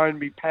just thrown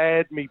me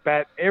pad, me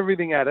bat,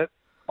 everything at it.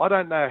 I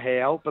don't know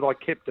how, but I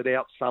kept it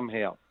out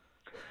somehow.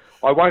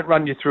 I won't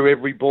run you through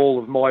every ball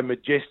of my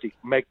majestic,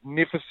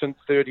 magnificent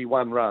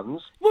 31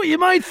 runs. What, you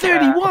made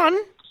 31?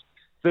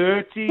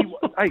 30.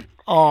 Hey,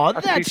 Oh,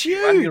 that's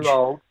huge.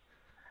 51-year-old.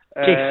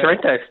 Gee,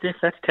 Sorrento, Stiff,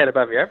 that's 10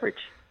 above your average.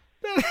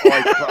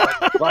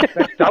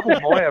 That's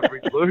doubled my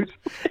average, Lou.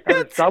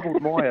 That's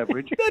doubled my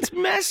average. That's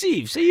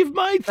massive. So you've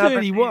made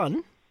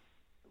 31.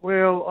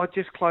 Well, I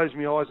just closed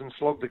my eyes and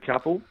slogged a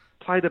couple.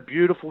 Played a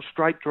beautiful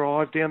straight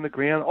drive down the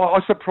ground. I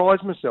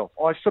surprised myself.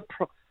 I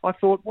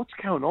thought, what's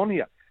going on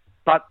here?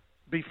 But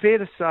be fair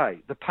to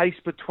say, the pace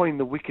between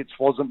the wickets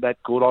wasn't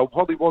that good. I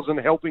probably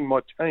wasn't helping my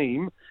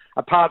team,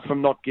 apart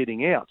from not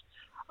getting out.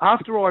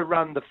 After I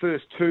run the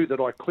first two that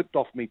I clipped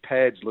off me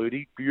pads,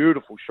 Ludi,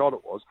 beautiful shot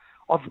it was,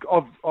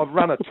 I've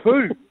run a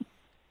two.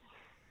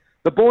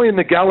 The boy in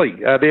the gully,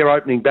 their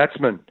opening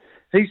batsman,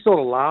 he's sort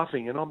of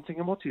laughing, and I'm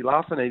thinking, what's he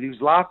laughing at? He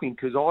was laughing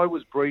because I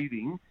was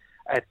breathing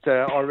at,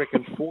 I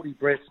reckon, 40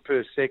 breaths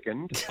per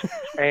second,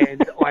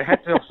 and I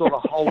had to sort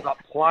of hold up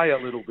play a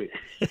little bit.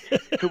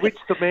 To which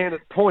the man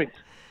at point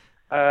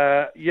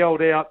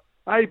yelled out,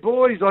 "Hey,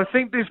 boys, I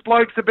think this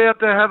bloke's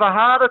about to have a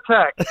heart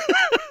attack."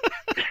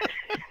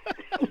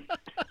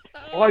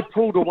 I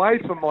pulled away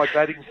from my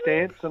batting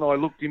stance and I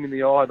looked him in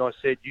the eye and I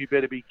said, "You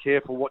better be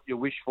careful what you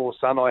wish for,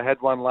 son. I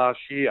had one last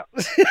year."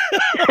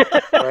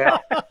 Wow.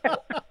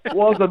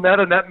 Wasn't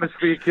that an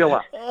atmosphere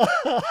killer?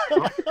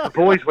 The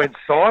boys went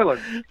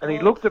silent and he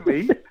looked at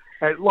me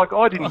and, like,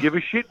 I didn't give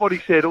a shit what he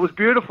said. It was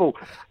beautiful.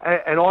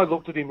 And I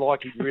looked at him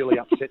like he'd really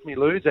upset me,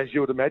 Luz, as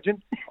you would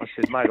imagine. I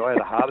said, "Mate, I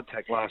had a heart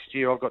attack last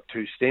year. I've got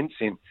 2 stents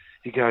in."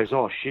 He goes,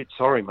 "Oh, shit,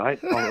 sorry, mate.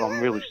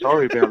 I'm really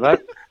sorry about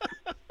that."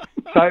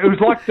 So it was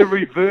like the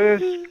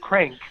reverse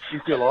crank,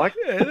 if you like.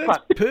 Yeah,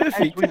 that's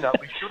perfect. As we know,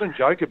 we shouldn't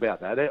joke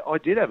about that. I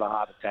did have a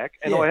heart attack,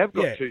 and I have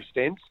got 2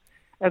 stents,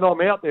 and I'm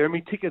out there, and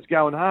my ticker's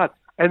going hard.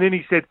 And then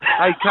he said,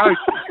 "Hey, Coach,"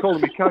 he's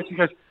calling me Coach. He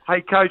goes,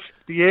 "Hey, Coach,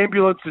 the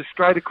ambulance is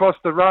straight across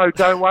the road.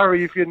 Don't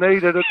worry if you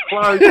need it. It's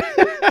closed."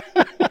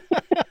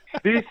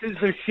 This is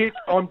the shit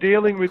I'm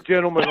dealing with,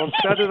 gentlemen, on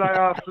Saturday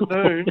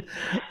afternoon.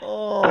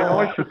 Oh. And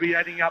I should be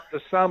adding up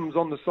the sums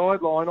on the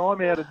sideline.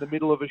 I'm out in the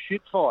middle of a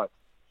shit fight.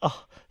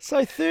 Oh,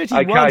 so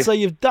 31, Okay. so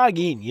you've dug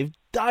in. You've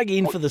dug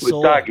in for the We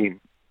side.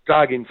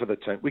 dug in for the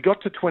team. We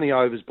got to 20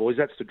 overs, boys.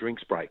 That's the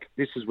drinks break.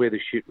 This is where the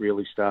shit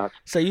really starts.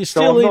 So you're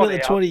So still I'm in not at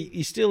the out. 20.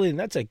 You're still in.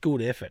 That's a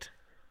good effort.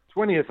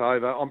 20th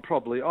over, I'm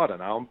probably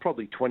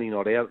 20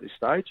 not out at this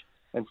stage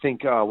and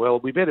think, oh, well,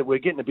 we're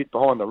getting a bit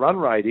behind the run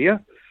rate here.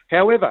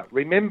 However,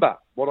 remember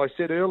what I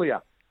said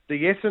earlier.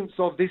 The essence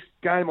of this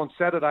game on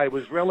Saturday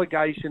was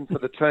relegation for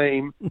the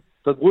team.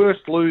 The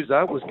worst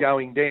loser was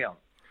going down.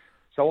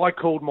 So I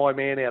called my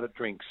man out at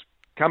drinks.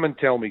 Come and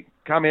tell me.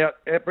 Come out,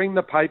 bring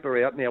the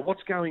paper out. Now,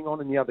 what's going on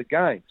in the other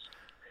games?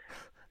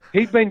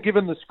 He'd been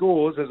given the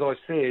scores, as I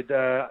said,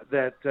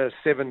 that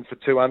 7 for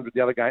 200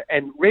 the other game.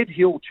 And Red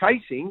Hill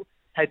Chasing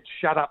had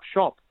shut up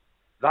shop.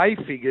 They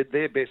figured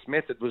their best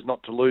method was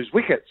not to lose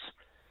wickets.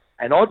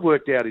 And I'd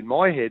worked out in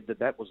my head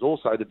that was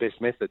also the best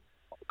method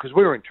because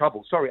we were in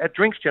trouble. Sorry, at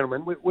drinks,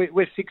 gentlemen,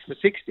 we're 6 for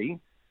 60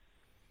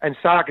 and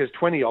Sarka's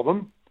 20 of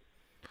them.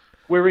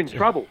 We're in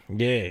trouble.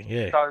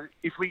 Yeah. So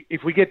if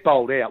we get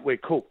bowled out, we're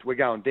cooked. We're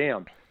going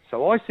down.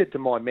 So I said to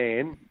my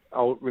man,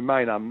 I'll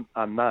remain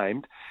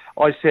unnamed,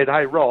 I said,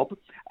 "Hey, Rob,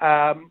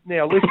 now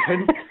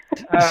listen,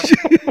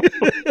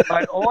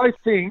 mate, I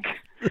think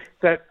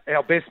that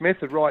our best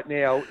method right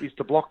now is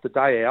to block the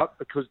day out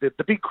because the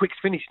big quick's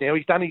finished now.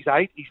 He's done his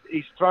 8.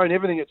 He's thrown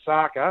everything at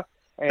Sarka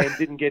and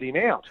didn't get him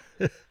out.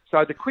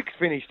 So the quick's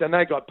finished and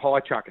they got pie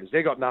chuckers.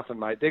 They got nothing,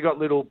 mate. They got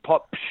little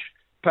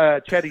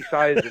chatty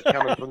sayers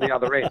coming from the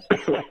other end."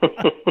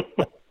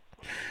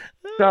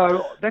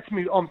 So that's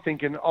me. I'm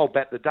thinking I'll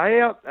bat the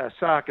day out.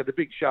 Sarka, the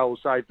big show, will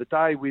save the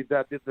day with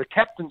the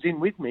captain's in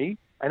with me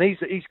and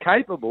he's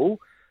capable.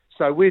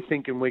 So we're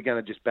thinking we're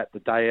going to just bat the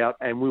day out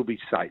and we'll be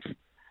safe.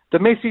 The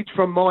message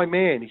from my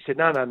man, he said,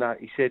 no.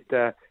 He said,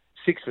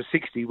 6 for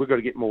 60, we've got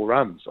to get more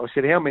runs. I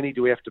said, how many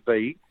do we have to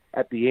be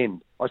at the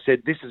end? I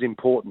said, this is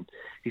important.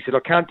 He said, I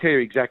can't tell you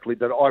exactly,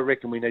 but I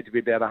reckon we need to be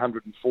about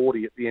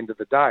 140 at the end of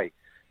the day.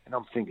 And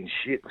I'm thinking,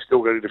 shit, we've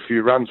still got to get a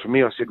few runs for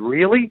me. I said,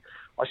 really?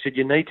 I said,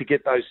 you need to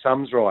get those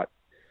sums right.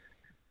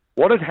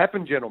 What had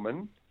happened,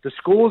 gentlemen, the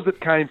scores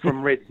that came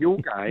from Red Hill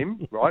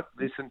game, right,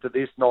 listen to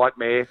this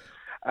nightmare,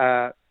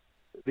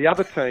 the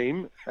other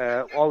team,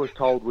 I was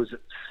told, was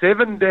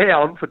 7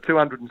 down for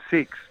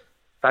 206.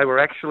 They were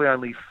actually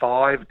only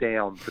 5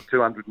 down for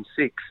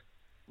 206.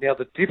 Now,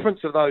 the difference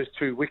of those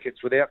 2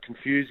 wickets, without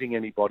confusing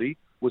anybody,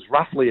 was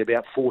roughly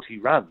about 40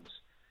 runs.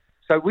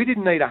 So we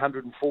didn't need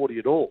 140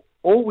 at all.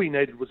 All we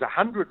needed was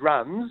 100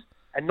 runs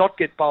and not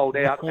get bowled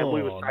out, and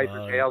we were safe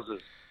as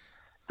houses.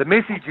 The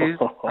message is,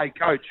 hey,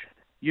 coach,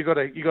 you got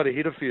to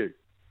hit a few.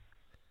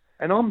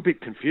 And I'm a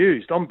bit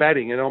confused. I'm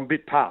batting and I'm a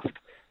bit puffed.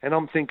 And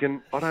I'm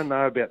thinking, I don't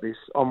know about this.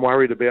 I'm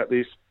worried about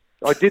this.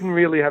 I didn't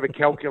really have a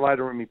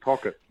calculator in my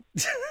pocket.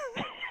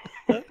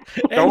 And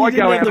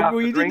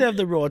you didn't have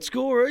the right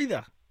score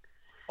either.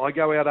 I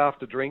go out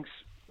after drinks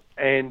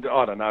and,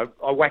 I don't know,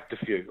 I whacked a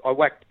few. I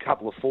whacked a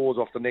couple of 4s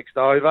off the next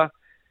over.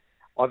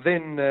 I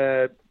then,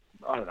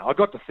 I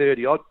got to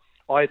 30 odd.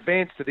 I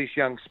advanced to this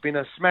young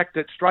spinner, smacked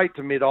it straight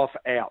to mid-off,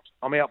 out.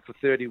 I'm out for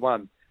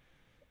 31.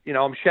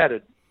 I'm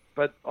shattered.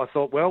 But I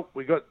thought, well,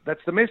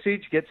 that's the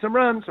message, get some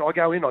runs. So I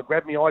go in, I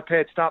grab my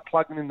iPad, start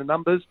plugging in the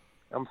numbers.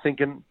 I'm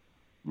thinking,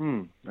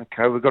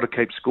 okay, we've got to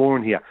keep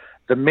scoring here.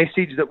 The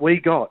message that we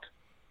got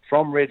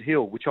from Red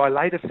Hill, which I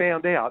later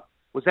found out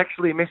was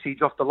actually a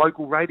message off the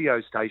local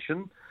radio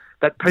station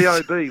that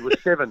POB was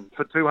 7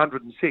 for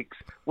 206,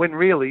 when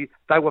really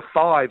they were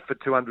 5 for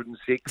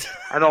 206.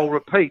 And I'll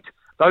repeat,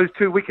 those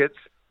 2 wickets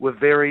were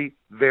very,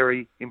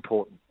 very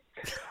important.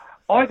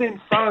 I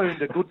then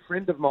phoned a good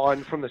friend of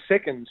mine from the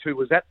seconds who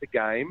was at the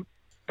game,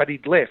 but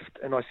he'd left.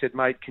 And I said,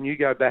 mate, can you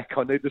go back?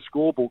 I need the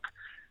scorebook.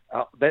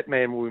 That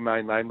man will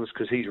remain nameless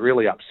because he's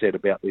really upset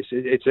about this.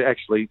 It's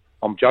actually,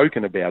 I'm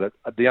joking about it.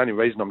 The only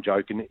reason I'm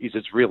joking is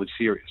it's really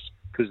serious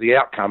because the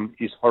outcome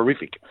is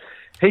horrific.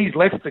 He's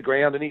left the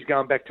ground and he's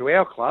going back to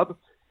our club.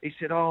 He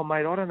said, oh,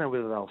 mate, I don't know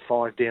whether they were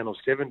 5 down or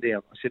 7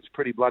 down. I said, it's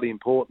pretty bloody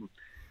important.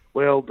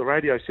 Well, the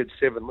radio said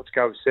 7. Let's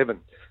go with 7.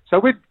 So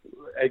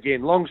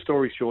again, long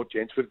story short,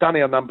 gents, we've done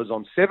our numbers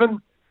on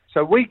 7.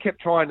 So we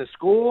kept trying to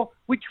score,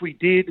 which we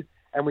did,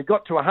 and we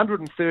got to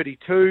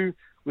 132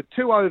 with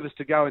 2 overs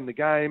to go in the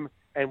game,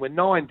 and we're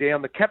 9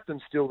 down. The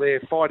captain's still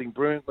there fighting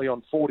brilliantly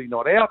on 40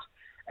 not out,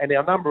 and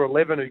our number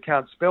 11, who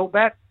can't spell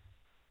that,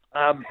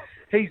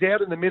 he's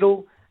out in the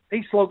middle.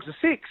 He slogs a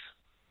 6,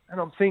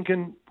 and I'm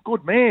thinking,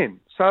 good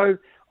man. So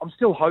I'm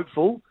still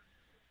hopeful.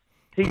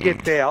 He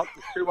gets out,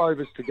 with 2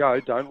 overs to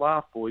go. Don't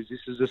laugh, boys. This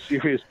is a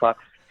serious part.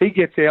 He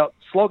gets out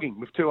slogging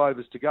with 2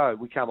 overs to go.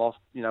 We come off,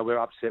 we're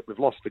upset. We've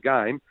lost the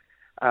game.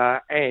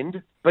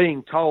 And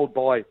being told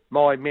by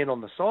my men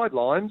on the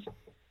sidelines,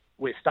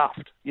 we're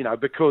stuffed,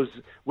 because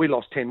we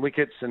lost 10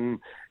 wickets and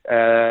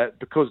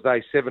because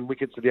they 7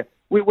 wickets.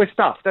 We're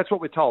stuffed. That's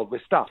what we're told.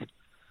 We're stuffed.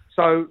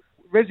 So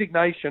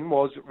resignation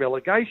was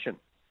relegation.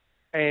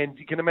 And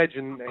you can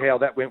imagine how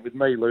that went with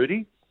me,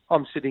 Ludi.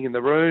 I'm sitting in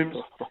the rooms.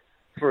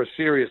 For a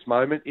serious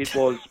moment, it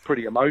was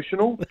pretty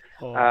emotional.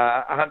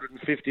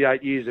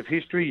 158 years of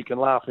history. You can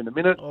laugh in a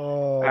minute.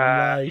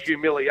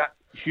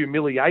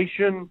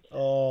 Humiliation.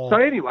 So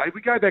anyway,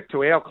 we go back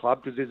to our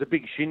club because there's a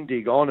big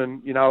shindig on,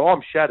 and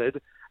I'm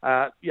shattered.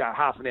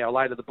 Half an hour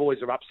later, the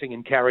boys are up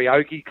singing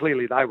karaoke.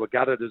 Clearly, they were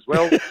gutted as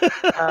well.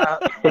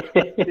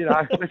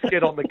 Let's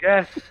get on the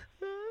gas.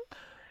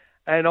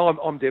 And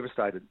I'm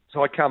devastated.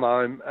 So I come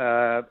home.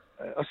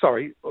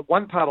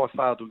 One part I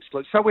failed to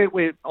explain. So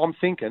I'm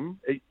thinking.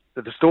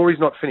 The story's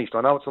not finished.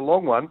 I know it's a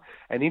long one,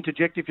 and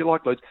interject if you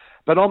like, Luke,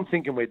 but I'm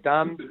thinking we're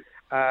done.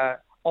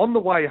 On the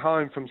way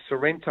home from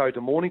Sorrento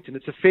to Mornington,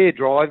 it's a fair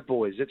drive,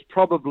 boys. It's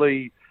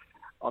probably,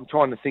 I'm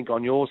trying to think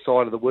on your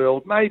side of the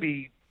world,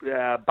 maybe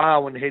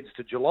Barwon heads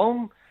to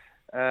Geelong,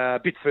 a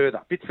bit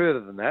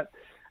further than that.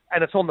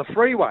 And it's on the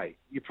freeway.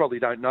 You probably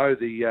don't know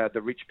the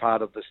rich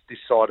part of this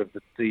side of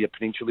the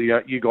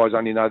peninsula. You guys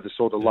only know the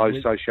sort of low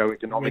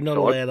socio-economic side. We're not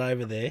allowed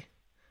over there.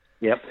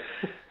 Yep.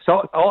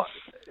 So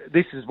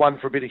this is one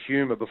for a bit of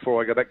humour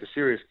before I go back to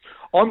serious.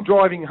 I'm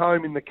driving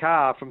home in the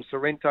car from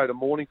Sorrento to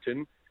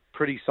Mornington,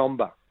 pretty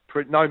sombre.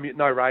 No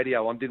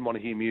radio on. Didn't want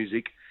to hear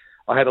music.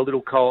 I had a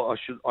little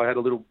I had a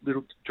little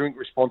drink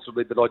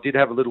responsibly, but I did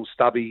have a little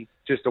stubby,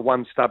 just a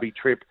one stubby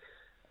trip.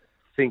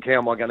 Think, how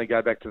am I going to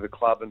go back to the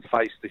club and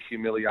face the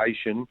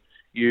humiliation?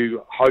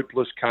 You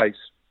hopeless case.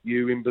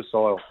 You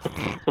imbecile.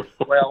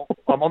 Well,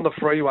 I'm on the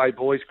freeway,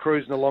 boys,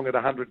 cruising along at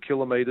 100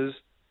 kilometres.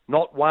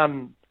 Not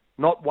one,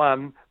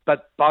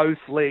 but both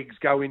legs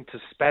go into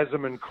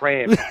spasm and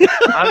cramp.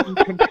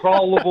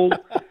 Uncontrollable.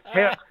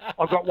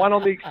 I've got one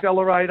on the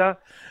accelerator,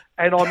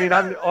 and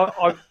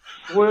I've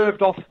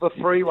swerved off the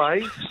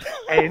freeway,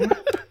 and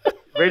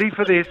ready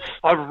for this,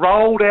 I've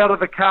rolled out of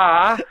the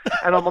car,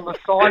 and I'm on the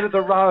side of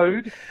the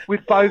road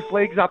with both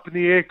legs up in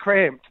the air,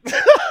 cramped.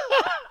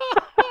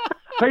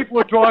 People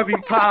are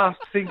driving past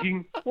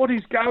thinking, what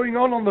is going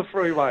on the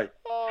freeway?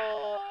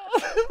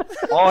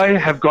 I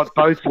have got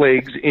both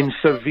legs in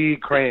severe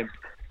cramp.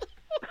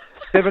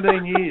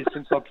 17 years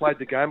since I played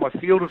the game. I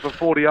fielded for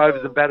 40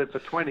 overs and batted for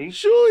 20.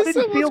 Surely I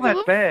didn't feel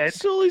that bad.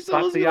 Surely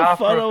someone's got a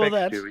photo of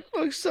that.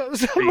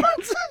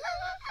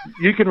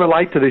 You can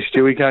relate to this,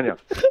 Stewie, can't you?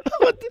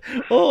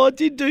 Oh, I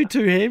did do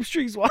 2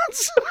 hamstrings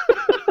once.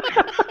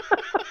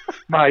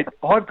 Mate,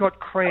 I've got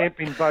cramp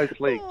in both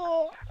legs.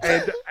 Oh.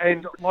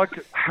 And like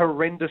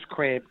horrendous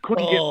cramp.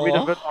 Couldn't get rid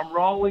of it. I'm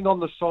rolling on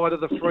the side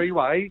of the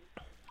freeway.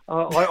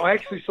 I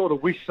actually sort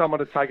of wish someone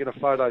had taken a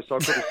photo so I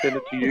could have sent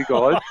it to you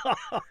guys.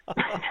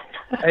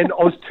 And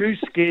I was too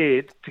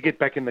scared to get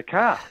back in the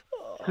car.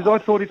 Because I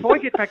thought, if I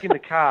get back in the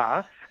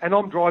car and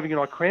I'm driving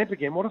and I cramp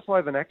again, what if I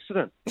have an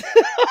accident?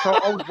 So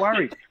I was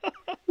worried.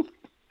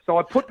 So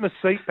I put my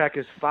seat back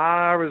as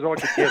far as I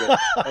could get it.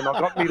 And I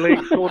got my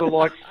legs sort of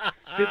like, a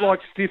bit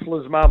like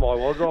Stifler's mum I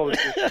was. I was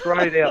just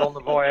straight out on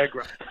the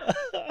Viagra.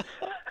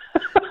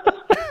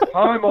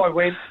 Home I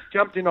went,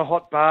 jumped in a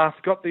hot bath,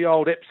 got the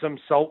old Epsom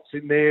salts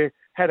in there,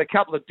 had a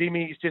couple of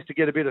dimmies just to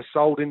get a bit of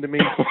salt into me,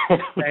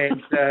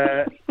 and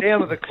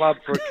down to the club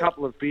for a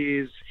couple of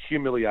beers,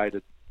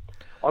 humiliated.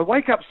 I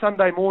wake up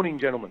Sunday morning,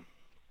 gentlemen.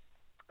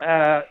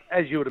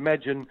 As you would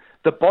imagine,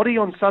 the body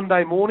on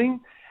Sunday morning,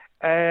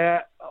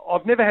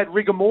 I've never had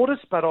rigor mortis,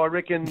 but I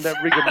reckon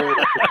that rigor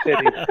mortis has set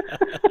in.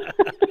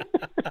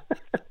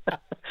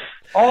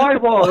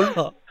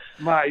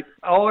 Mate,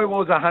 I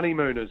was a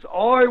honeymooners.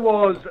 I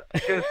was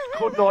just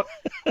could not.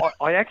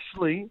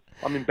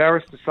 I'm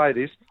embarrassed to say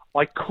this,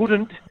 I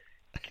couldn't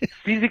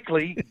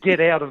physically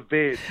get out of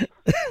bed.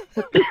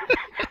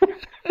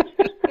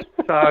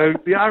 So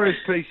the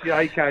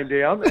RSPCA came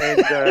down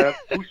and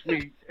pushed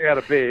me out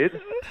of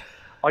bed.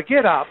 I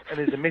get up and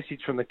there's a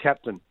message from the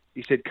captain.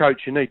 He said,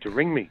 "Coach, you need to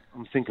ring me."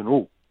 I'm thinking,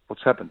 oh,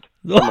 what's happened?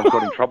 Someone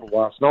got in trouble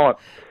last night.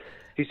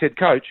 He said,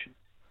 "Coach,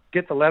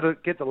 get the ladder.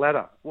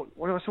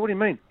 What I said, what do you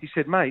mean? He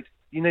said, "Mate,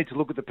 you need to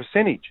look at the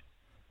percentage."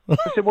 I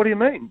said, "What do you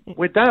mean?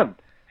 We're done."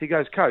 He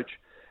goes, "Coach,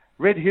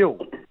 Red Hill,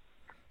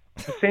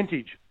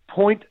 percentage,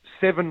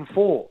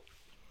 0.74.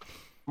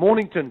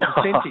 Mornington,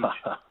 percentage,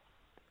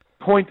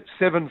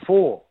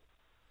 0.74.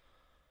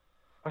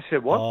 I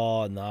said, "What?"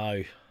 Oh,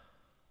 no.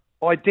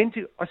 I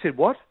said,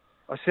 "What?"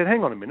 I said,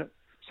 "Hang on a minute."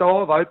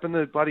 So I've opened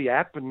the bloody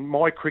app and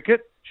my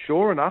cricket,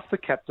 sure enough, the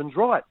captain's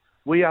right.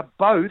 We are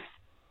both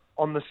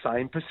on the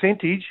same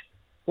percentage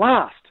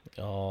last.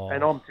 Oh.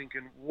 And I'm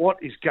thinking, what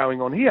is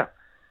going on here?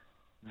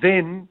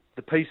 Then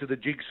the piece of the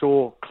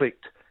jigsaw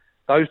clicked.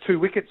 Those 2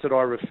 wickets that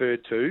I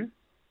referred to,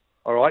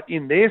 all right,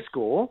 in their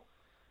score,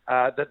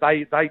 that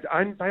they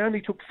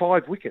only took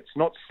 5 wickets,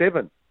 not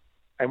 7.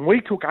 And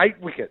we took 8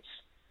 wickets.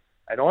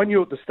 And I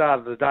knew at the start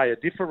of the day a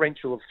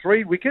differential of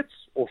 3 wickets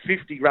or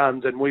 50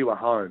 runs and we were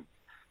home.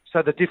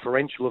 So the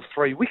differential of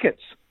 3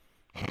 wickets.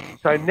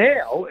 So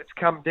now it's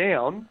come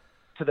down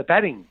to the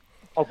batting,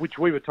 of which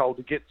we were told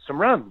to get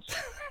some runs.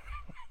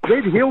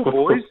 Red Hill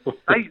boys,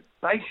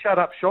 they shut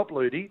up shop,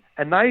 Ludi,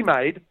 and they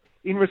made,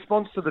 in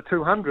response to the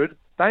 200,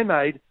 they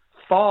made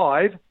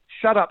 5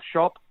 shut up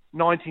shop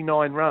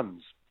 99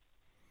 runs.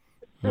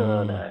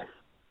 Oh, no.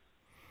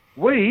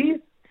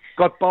 We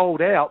got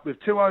bowled out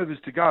with 2 overs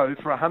to go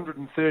for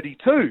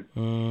 132.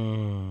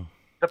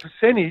 The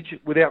percentage,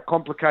 without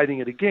complicating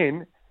it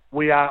again,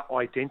 we are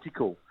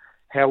identical.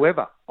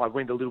 However, I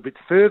went a little bit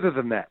further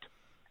than that.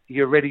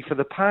 You're ready for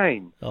the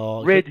pain.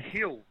 Oh, Red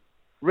Hill,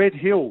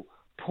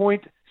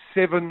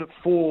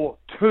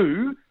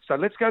 0.742. So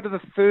let's go to the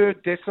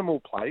third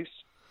decimal place.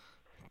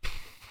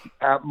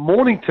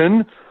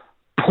 Mornington,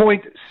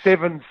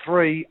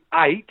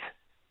 0.738.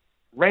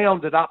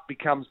 Rounded up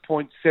becomes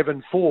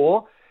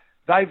 0.74.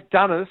 They've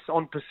done us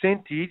on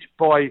percentage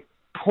by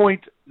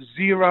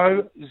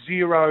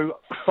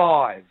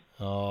 0.005.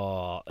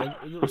 Oh,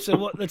 so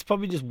what? That's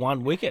probably just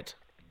 1 wicket.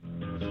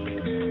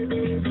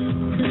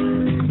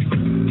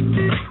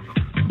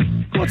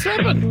 What's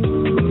happened?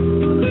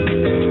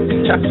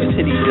 Chuck just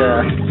hit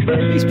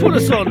his... He's put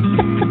us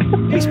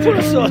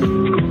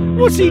on.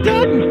 What's he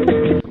done?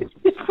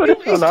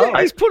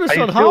 He's put us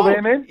on hold.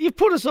 There, man? You've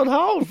put us on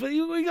hold.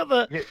 We got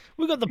the You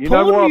know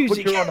porn why music.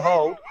 I put you on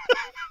hold?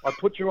 I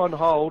put you on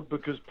hold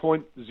because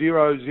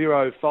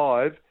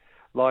 0.005,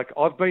 like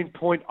I've been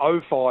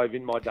 0.05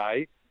 in my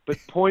day, but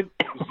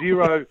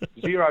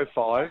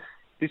 0.005,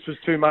 this was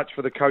too much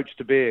for the coach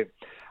to bear.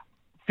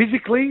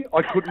 Physically,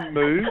 I couldn't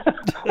move.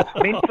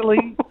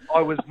 Mentally,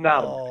 I was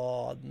numb.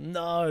 Oh,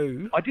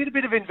 no. I did a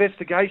bit of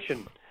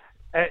investigation.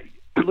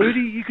 Ludi,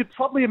 you could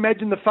probably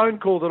imagine the phone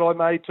call that I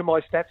made to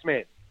my stats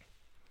man.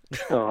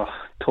 Oh,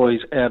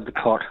 toys out of the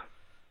cot.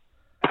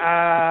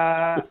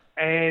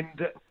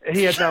 And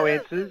he had no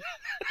answers.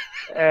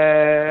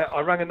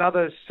 I rang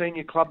another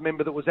senior club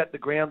member that was at the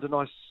ground, and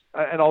I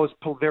was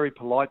very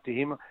polite to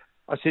him.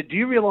 I said, "Do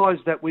you realise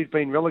that we've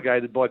been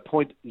relegated by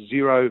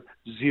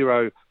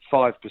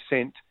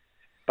 0.005%?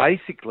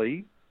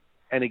 Basically,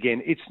 and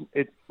again, it's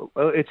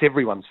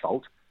everyone's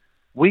fault.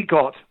 We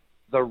got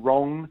the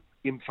wrong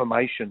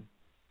information.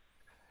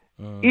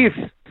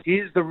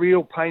 Here's the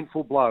real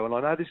painful blow, and I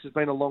know this has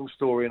been a long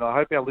story, and I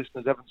hope our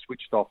listeners haven't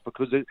switched off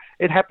because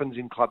it happens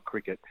in club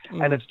cricket,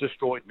 and it's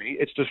destroyed me.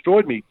 It's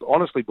destroyed me,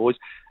 honestly, boys.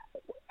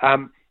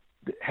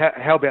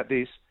 How about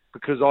this?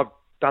 Because I've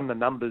done the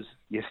numbers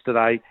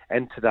yesterday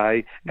and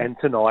today and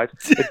tonight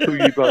until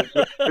you boys.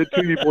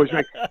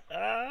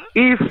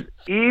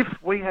 if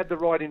we had the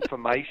right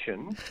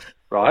information,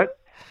 right,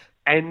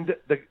 and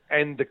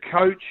the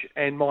coach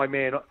and my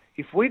man,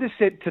 if we'd have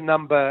said to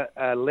number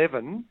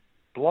 11,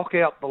 block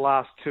out the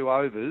last 2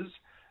 overs,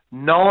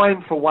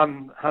 9 for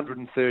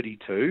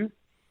 132,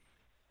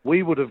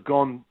 we would have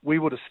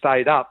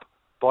stayed up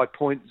by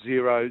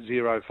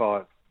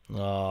 .005.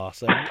 Oh,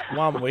 so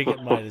 1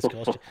 wicket, mate, has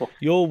cost you.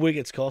 Your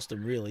wickets cost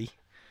him, really.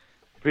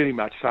 Pretty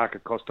much, Saka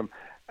cost him.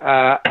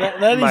 That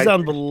is mate,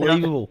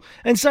 unbelievable.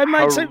 And so,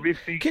 mate,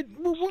 horrific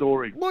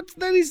story.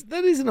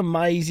 That is an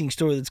amazing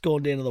story that's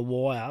gone down to the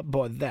wire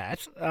by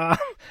that.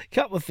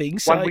 Couple of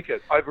things. One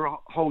wicket over a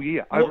whole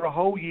year. Over a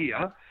whole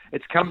year,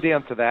 it's come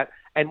down to that.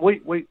 And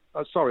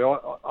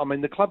I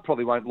mean, the club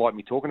probably won't like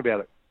me talking about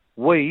it.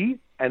 We,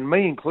 and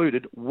me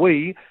included,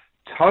 we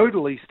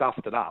totally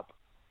stuffed it up.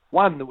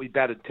 One, that we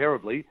batted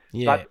terribly.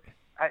 Yeah.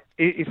 But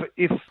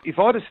if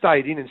I'd have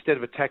stayed in instead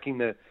of attacking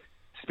the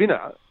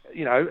spinner,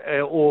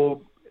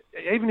 or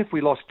even if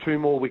we lost 2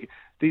 more wickets,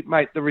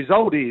 mate, the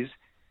result is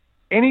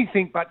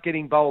anything but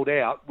getting bowled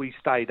out, we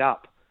stayed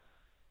up.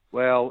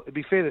 Well, it'd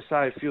be fair to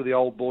say a few of the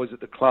old boys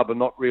at the club are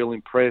not real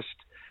impressed.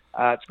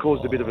 It's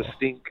caused a bit of a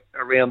stink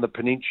around the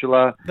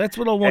peninsula. That's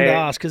what I wanted to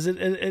ask, because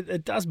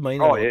it does mean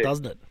a lot,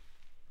 doesn't it?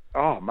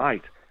 Oh,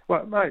 mate.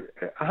 Well, mate,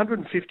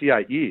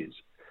 158 years.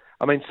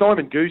 I mean,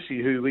 Simon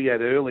Goosey, who we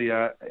had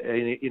earlier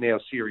in our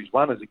Series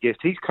 1 as a guest,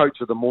 he's coach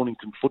of the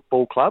Mornington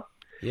Football Club.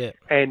 Yeah.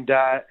 And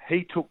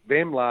he took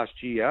them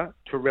last year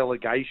to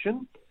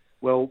relegation.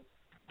 Well,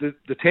 the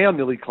town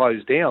nearly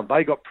closed down.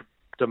 They got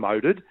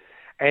demoted.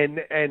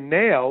 And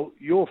now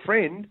your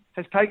friend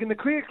has taken the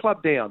cricket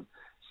club down.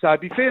 So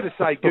it'd be fair to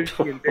say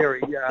Goosey and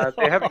Berry,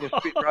 they're having a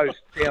spit roast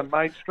down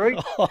Main Street,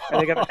 and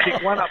they're going to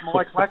stick one up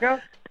my clacker,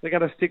 they're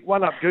going to stick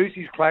one up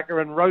Goosey's clacker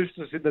and roast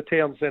us in the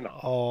town centre.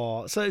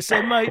 Oh, so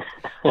mate,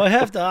 I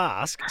have to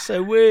ask,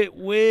 so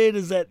where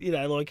does that,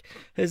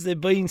 has there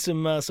been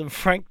some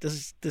frank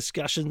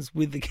discussions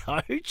with the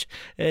coach,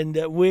 and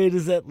where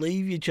does that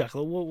leave you,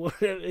 Chuckler? What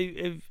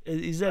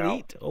is that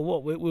it, or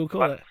what? We'll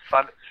kind of...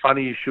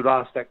 Funny you should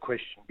ask that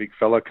question, big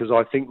fella, because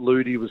I think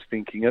Ludi was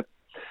thinking it.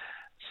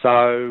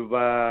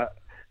 So,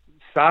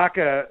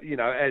 Saka,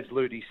 as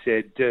Ludi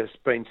said,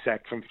 just been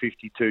sacked from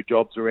 52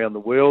 jobs around the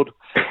world.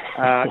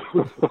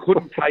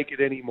 Couldn't take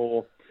it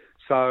anymore.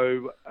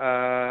 So,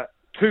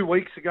 2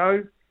 weeks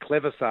ago,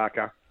 clever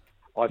Saka,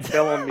 I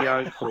fell on my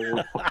own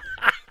sword.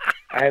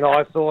 And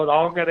I thought,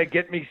 I'm going to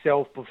get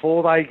myself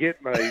before they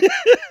get me.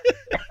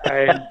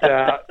 And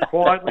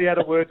quietly had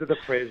a word to the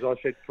Prez. I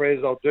said, Prez,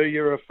 I'll do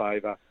you a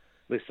favour.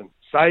 Listen,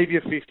 save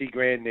your 50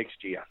 grand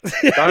next year.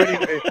 Don't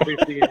invest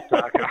 50 in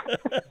Saka.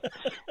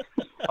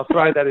 I'll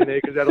throw that in there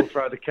because that'll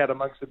throw the cat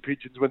amongst the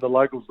pigeons when the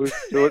locals listen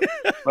to it.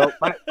 Well,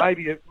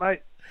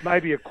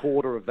 maybe a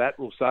quarter of that,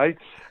 we'll say.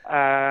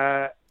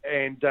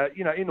 In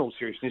all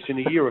seriousness,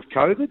 in a year of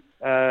COVID,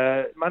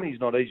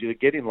 money's not easy to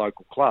get in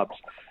local clubs.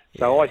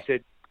 So I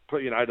said,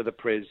 to the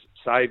Prez,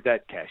 save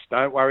that cash.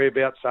 Don't worry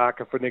about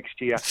Saka for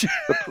next year.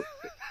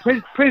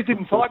 The Prez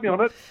didn't fight me on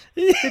it.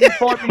 Didn't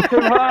fight me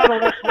too hard on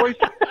that choice.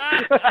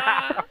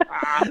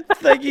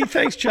 Thank you.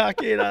 Thanks,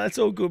 Chuck. That's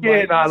all good,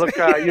 mate. Yeah, no, look,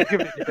 you've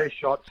given us your best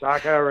shot,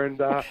 Saka,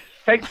 and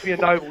thanks for your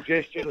noble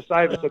gesture to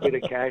save us a bit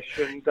of cash,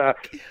 and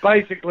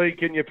basically,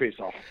 can you piss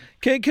off?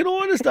 Can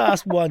I just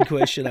ask one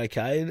question,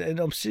 okay? And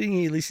I'm sitting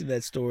here listening to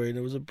that story, and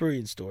it was a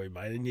brilliant story,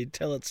 mate, and you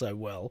tell it so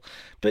well.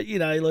 But,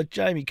 like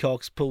Jamie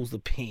Cox pulls the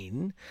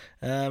pin,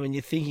 and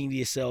you're thinking to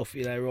yourself,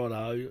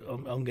 righto,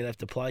 I'm going to have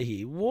to play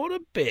here. What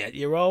about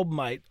your old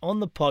mate on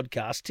the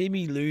podcast,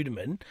 Timmy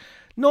Ludeman,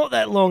 not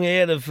that long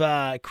out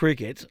of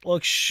cricket?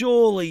 Like,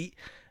 surely...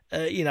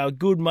 a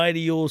good mate of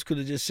yours could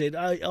have just said,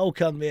 I'll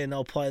come there and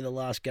I'll play the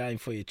last game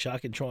for you,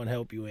 Chuck, and try and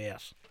help you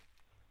out.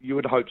 You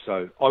would hope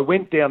so. I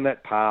went down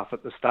that path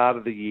at the start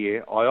of the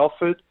year. I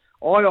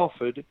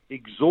offered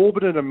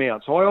exorbitant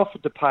amounts. I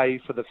offered to pay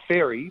for the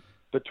ferry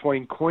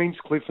between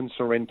Queenscliff and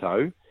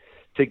Sorrento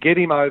to get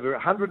him over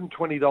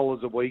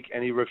 $120 a week,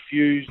 and he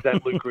refused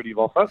that lucrative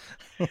offer.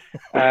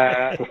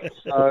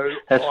 So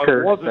that's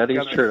true. That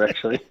is true,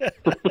 actually.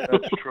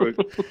 That's true.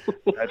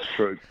 That's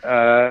true.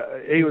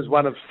 He was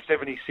one of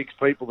 76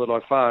 people that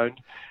I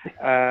phoned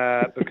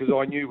because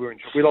I knew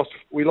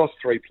we lost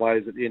 3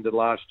 players at the end of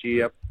last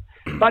year.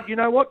 But you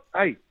know what?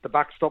 Hey, the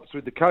buck stops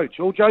with the coach.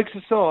 All jokes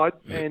aside,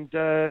 and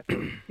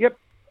yep,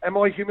 am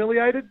I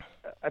humiliated?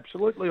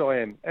 Absolutely, I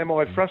am. Am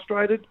I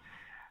frustrated?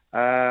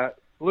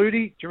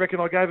 Ludi, do you reckon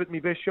I gave it my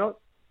best shot?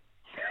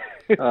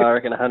 I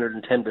reckon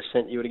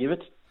 110% you would give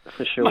it,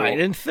 for sure. Mate,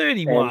 and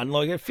 31,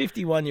 like a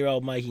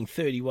 51-year-old making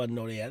 31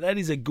 not out, that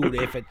is a good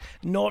effort.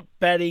 Not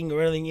batting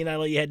or anything,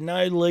 you had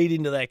no lead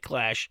into that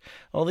clash.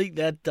 I think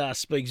that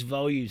speaks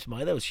volumes,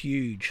 mate. That was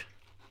huge.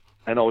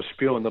 And I was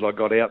spewing that I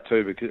got out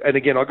too, and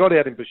again, I got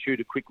out in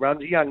pursuit of quick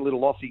runs. A young little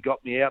Aussie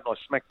got me out, and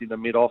I smacked in the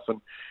mid-off, and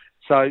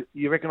so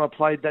you reckon I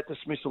played that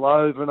dismissal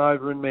over and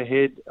over in my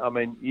head? I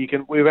mean,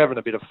 we're having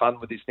a bit of fun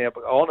with this now,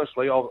 but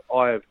honestly,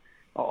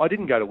 I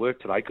didn't go to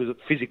work today because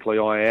physically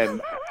I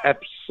am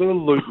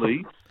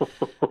absolutely,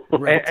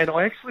 and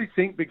I actually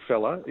think, big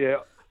fella,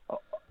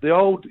 the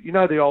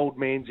old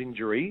man's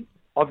injury.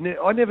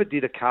 I never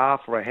did a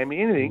calf or a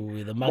hammy, anything.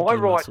 Ooh, the my monkey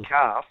right muscle.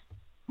 calf.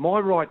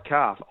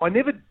 I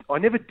never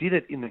did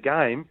it in the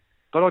game,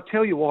 but I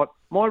tell you what,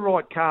 my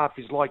right calf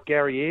is like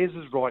Gary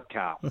Ayres' right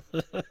calf.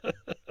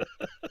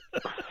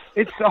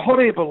 It's a hot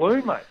air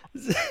balloon, mate.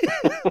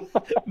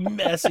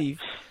 Massive.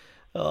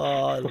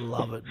 Oh, I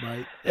love it,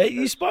 mate.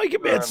 You spoke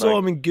about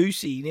Simon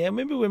Goosey. Now,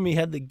 remember when we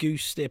had the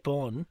Goose step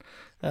on,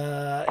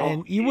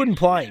 and you wouldn't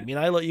play him,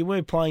 like you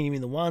weren't playing him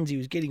in the ones. He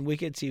was getting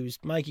wickets, he was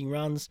making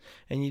runs,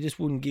 and you just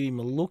wouldn't give him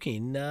a look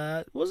in.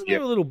 Wasn't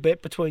there a little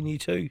bet between you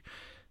two?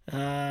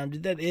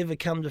 Did that ever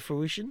come to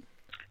fruition?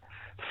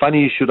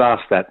 Funny you should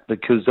ask that,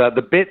 because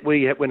the bet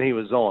we had when he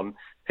was on,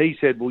 he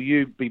said, will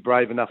you be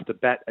brave enough to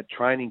bat at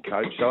training,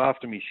 coach? So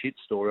after my shit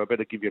story, I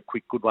better give you a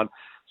quick good one.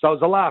 So it was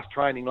the last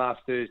training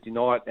last Thursday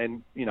night,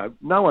 and,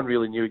 no one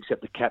really knew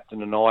except the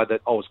captain and I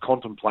that I was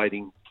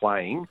contemplating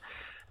playing.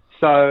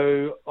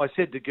 So I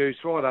said to Goose,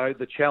 righto,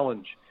 the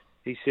challenge.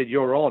 He said,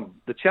 you're on.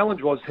 The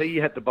challenge was he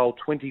had to bowl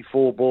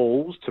 24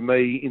 balls to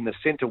me in the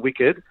centre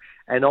wicket,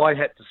 and I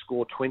had to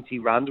score 20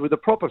 runs with a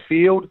proper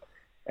field,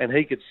 and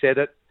he could set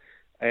it.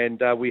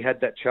 And we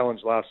had that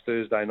challenge last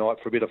Thursday night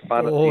for a bit of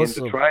fun at the end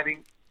of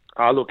training.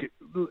 Look,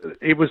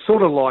 it was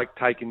sort of like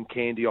taking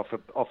candy off a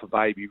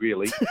baby,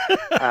 really.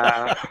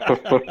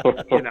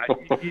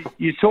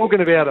 You're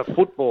talking about a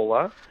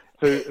footballer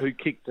who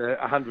kicked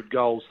 100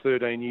 goals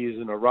 13 years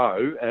in a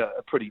row,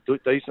 a pretty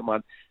decent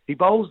one. He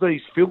bowls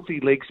these filthy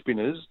leg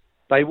spinners.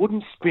 They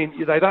wouldn't spin.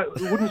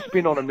 Wouldn't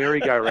spin on a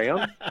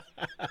merry-go-round.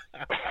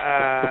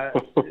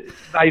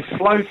 They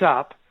float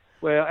up.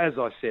 Well, as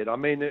I said, I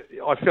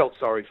felt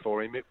sorry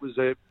for him. It was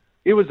a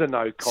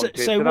no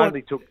contest. So it what,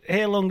 only took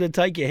how long did it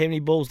take you? How many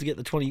balls to get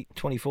the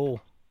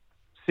 24?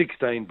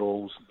 16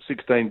 balls to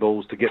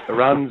get the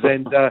runs.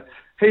 And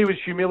he was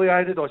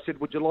humiliated. I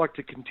said, would you like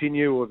to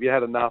continue or have you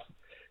had enough?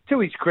 To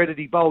his credit,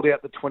 he bowled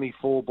out the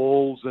 24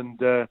 balls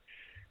and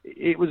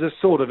it was a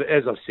sort of,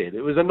 as I said,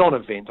 it was a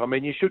non-event.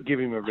 You should give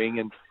him a ring.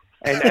 And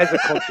as a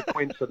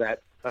consequence of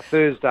that, a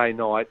Thursday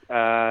night,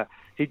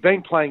 he'd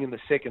been playing in the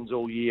seconds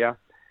all year.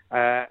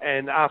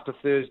 And after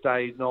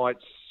Thursday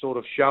night's sort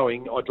of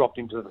showing, I dropped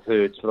him to the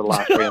thirds for the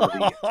last round of the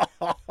year.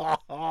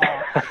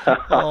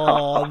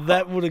 Oh,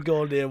 that would have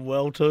gone down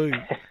well too.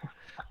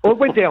 Well, it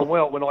went down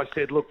well when I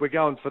said, look, we're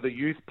going for the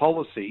youth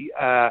policy.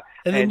 And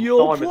then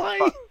you're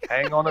playing.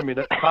 Hang on a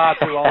minute, far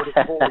too old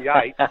at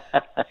 48.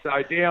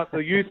 So down the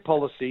youth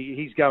policy,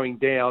 he's going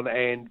down,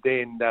 and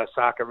then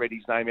Saka read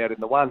his name out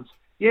in the ones.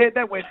 Yeah,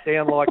 that went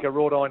down like a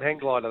wrought iron hang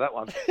glider, that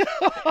one.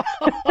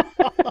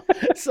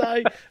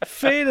 So,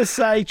 fair to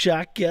say,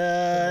 Chuck,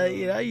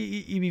 you'll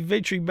be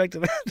venturing back to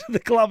the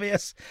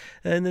clubhouse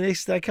in the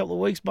next couple of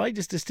weeks, mate,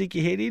 just to stick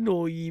your head in,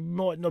 or you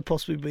might not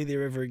possibly be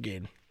there ever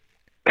again.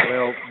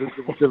 Well,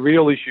 the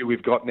real issue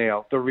we've got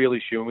now, and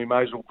we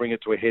may as well bring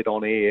it to a head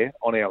on air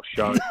on our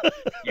show.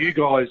 You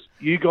guys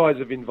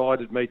have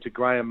invited me to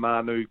Graham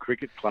Manu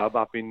Cricket Club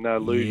up in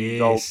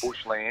Luton's old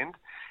bushland.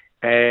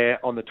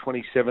 On the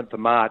 27th of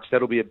March.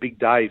 That'll be a big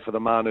day for the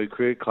Manu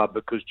Cricket Club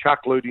because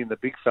Chuck Luty and the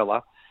big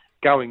fella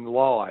going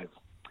live.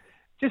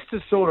 Just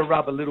to sort of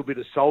rub a little bit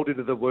of salt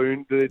into the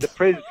wound, the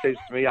president says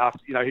to me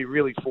after, he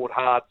really fought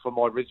hard for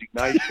my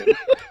resignation.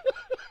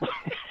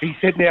 He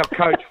said, now,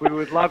 Coach, we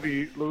would love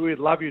you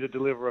to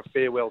deliver a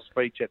farewell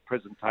speech at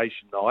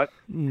presentation night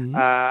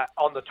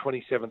on the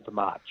 27th of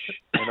March.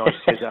 And I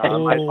said,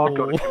 mate, I've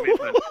got a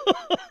commitment.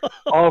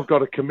 I've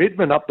got a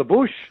commitment up the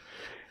bush.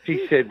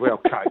 He said, well,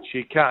 Coach,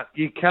 you can't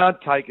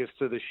take us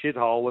to the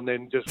shithole and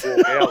then just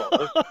walk out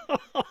on us.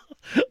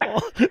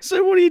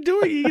 So what are you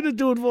doing? Are you going to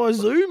do it via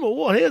Zoom or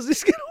what? How's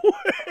this going to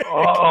work?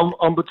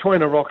 I'm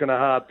between a rock and a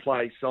hard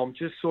place. So I'm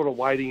just sort of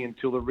waiting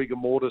until the rigor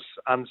mortis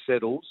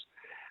unsettles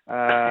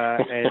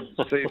and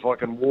see if I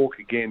can walk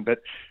again.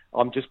 But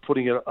I'm just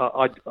putting it.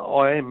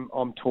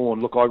 I'm torn.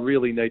 Look, I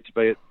really need to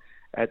be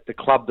at the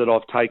club that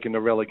I've taken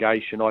to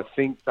relegation. I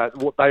think that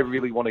what they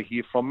really want to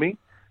hear from me,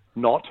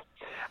 not.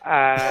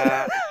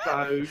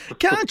 So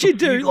can't you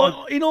do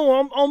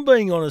I'm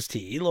being honest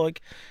here,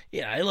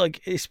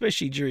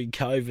 especially during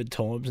COVID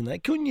times and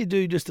that, couldn't you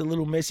do just a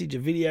little message, a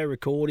video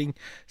recording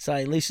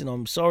saying, listen,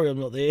 I'm sorry I'm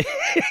not there,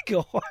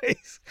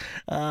 guys.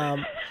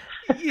 I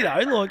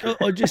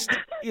just,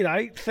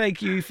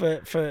 thank you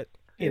for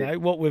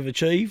what we've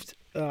achieved.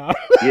 Yeah.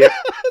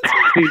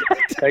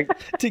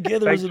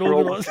 Together as an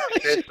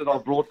organisation that I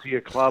brought to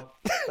your club.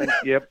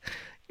 Yep.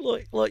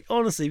 Like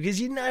honestly,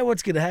 because you know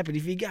what's going to happen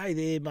if you go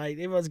there, mate.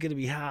 Everyone's going to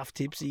be half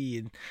tipsy,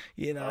 and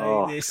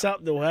there's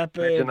something will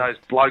happen. Imagine those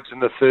blokes in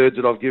the thirds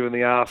that I've given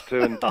the arse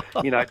to, and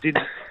did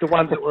the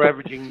ones that were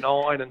averaging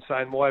 9 and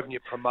saying, "Why haven't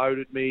you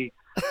promoted me?"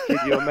 Did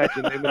you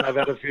imagine them when they've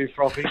had a few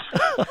frothies?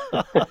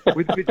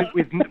 with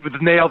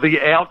now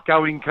the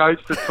outgoing coach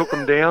that took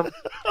them down.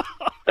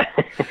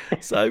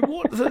 So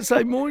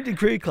Mornington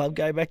Cricket Club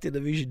go back to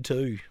Division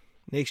 2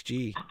 next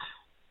year.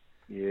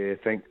 Yeah,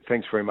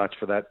 thanks very much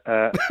for that.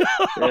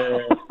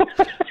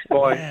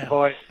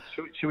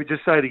 Should we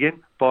just say it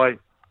again? By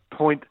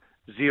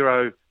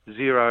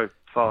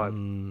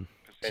 0.005%.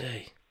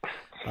 Gee,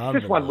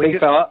 Just one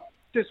wicket, fella.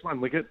 Just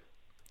one wicket.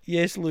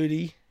 Yes,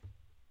 Ludi.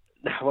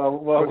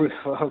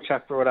 Well,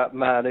 Chuck brought up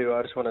Manu.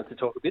 I just wanted to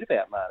talk a bit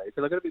about Manu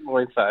because I got a bit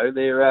more info.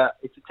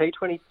 It's a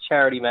T20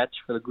 charity match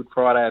for the Good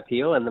Friday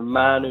Appeal and the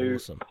Manu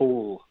awesome.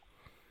 Pool.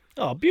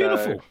 Oh,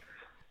 beautiful. So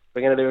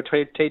we're going to do a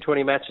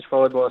T20 matches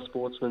followed by a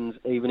sportsman's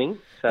evening.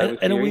 So if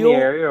And you're are in we the all-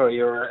 area or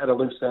you're at a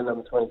loose end on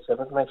the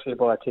 27th, make sure you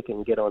buy a ticket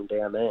and get on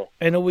down there.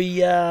 And are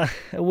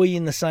we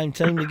in the same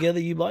team together,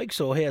 you blokes,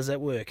 or how's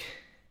that work?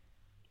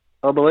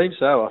 I believe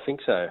so. I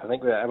think so. I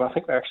think we're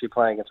actually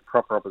playing against a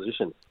proper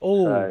opposition.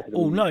 Oh,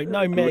 So no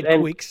mad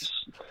and- quicks.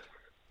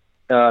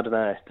 I don't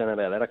know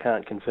about that. I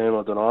can't confirm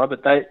or deny.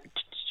 But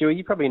Stewie,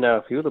 you probably know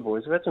a few of the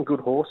boys. They've had some good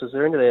horses.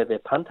 They're into their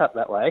punt up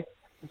that way.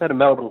 They've had a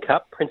Melbourne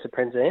Cup, Prince of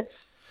Penzance.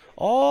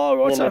 Oh,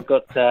 right. And So,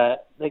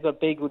 they've got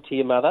Be Good to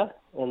Your Mother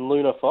and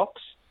Luna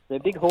Fox. They're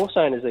big horse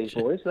owners, these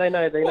boys. They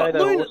know their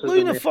horses. and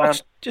Luna their Fox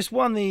pump. just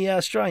won the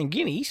Australian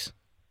Guineas.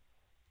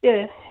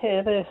 Yeah,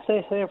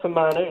 they're from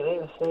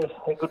Manu.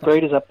 They're good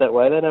breeders up that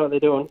way. They know what they're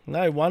doing.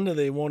 No wonder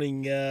they're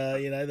wanting,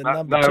 the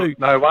number two.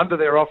 No wonder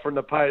they're offering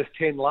to pay us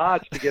 10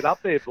 large to get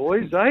up there,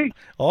 boys, eh?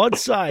 I'd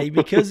say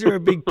because they're a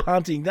big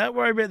punting. Don't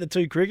worry about the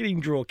two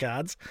cricketing draw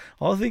cards.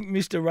 I think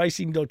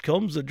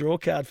MrRacing.com's the draw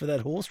card for that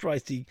horse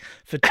racing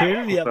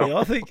fraternity up there.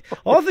 I think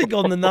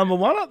I'm the number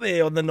one up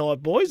there on the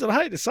night, boys. And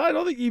I hate to say it,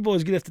 I think you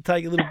boys are going to have to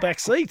take a little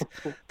back seat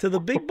to the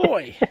big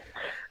boy.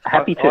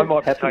 Happy to. I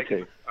might happy take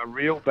to. a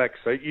real back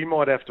seat. You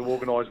might have to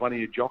organise one of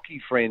your jockey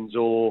friends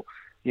or,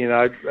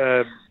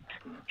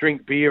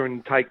 drink beer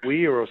and take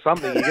weir or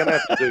something. You're going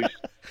to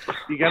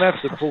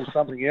have to pull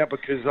something out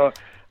because,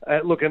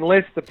 look,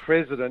 unless the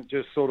president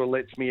just sort of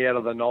lets me out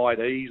of the night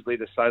easily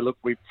to say, look,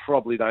 we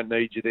probably don't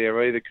need you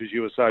there either because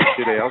you were so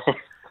shithouse.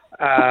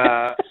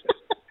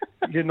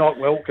 You're not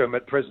welcome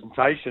at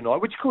presentation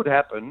night, which could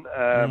happen.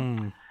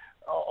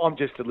 I'm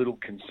just a little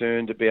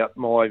concerned about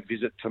my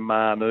visit to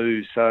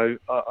Manu. So,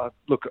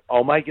 look,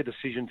 I'll make a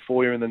decision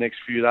for you in the next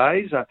few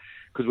days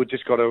because we've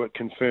just got to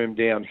confirm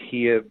down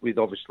here with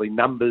obviously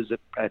numbers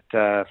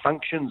at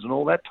functions and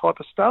all that type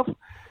of stuff.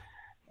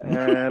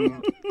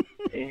 And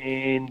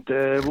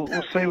we'll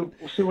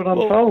see what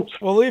unfolds.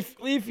 Well, if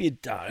you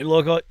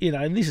don't,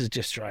 and this is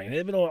just throwing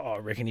it, but I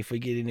reckon if we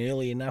get in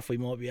early enough, we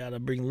might be able to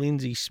bring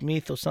Lindsay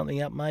Smith or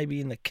something up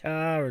maybe in the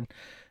car, and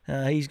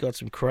he's got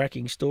some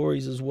cracking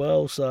stories as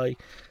well. So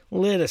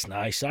let us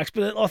know, Sucks.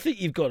 But I think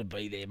you've got to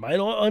be there,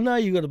 mate. I know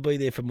you've got to be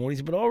there for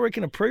mornings, but I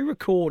reckon a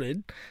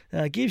pre-recorded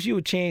gives you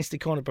a chance to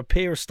kind of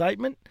prepare a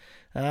statement.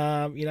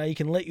 You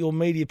can let your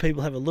media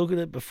people have a look at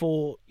it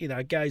before,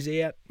 it goes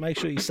out. Make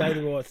sure you say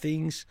the right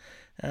things.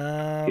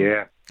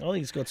 Yeah. I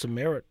think it's got some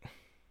merit.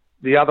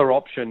 The other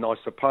option, I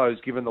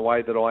suppose, given the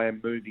way that I am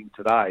moving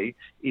today,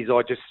 is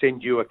I just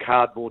send you a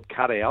cardboard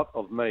cutout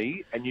of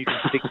me and you can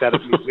stick that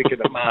at my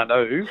wicket at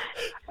Manu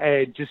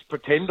and just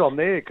pretend I'm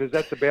there because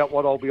that's about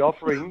what I'll be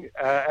offering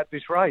at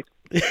this rate.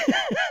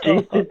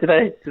 Do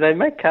they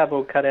make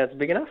cardboard cutouts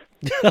big enough?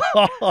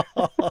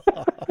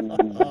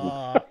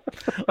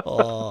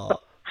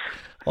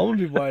 I'm a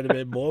bit worried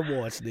about my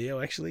whites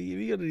now, actually. Have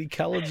you got any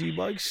colours, you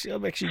blokes?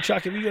 I'm actually,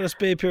 Chuck, have you got a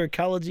spare pair of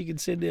colours you can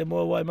send down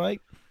my way, mate?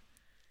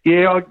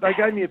 Yeah, they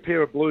gave me a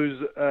pair of blues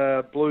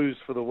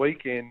for the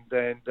weekend,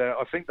 and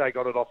I think they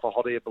got it off a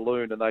hot air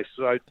balloon, and they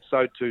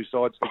sewed two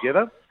sides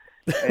together,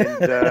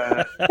 and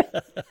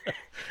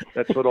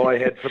that's what I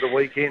had for the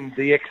weekend.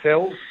 The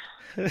XLs.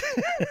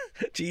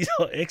 Jeez,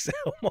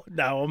 XL.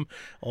 No,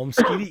 I'm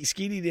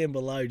skinny down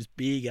below, just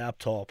big up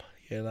top.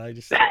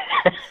 Just.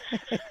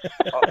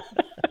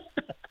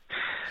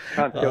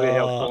 Can't tell you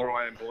how sore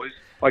I am, boys.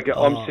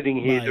 I'm sitting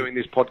here doing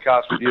this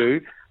podcast with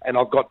you, and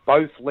I've got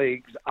both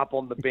legs up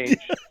on the bench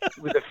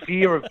with a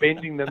fear of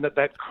bending them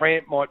that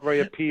cramp might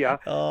reappear,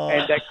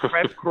 and that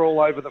crab crawl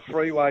over the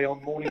freeway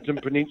on Mornington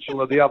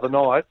Peninsula the other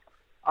night,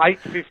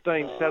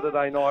 8:15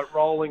 Saturday night,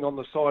 rolling on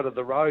the side of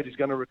the road is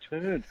going to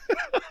return.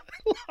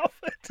 Love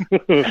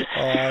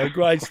it.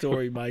 Great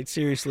story, mate.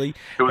 Seriously.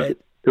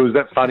 It was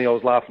that funny. I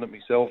was laughing at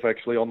myself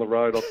actually on the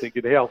road. I was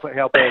thinking, how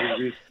bad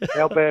is this?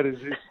 How bad is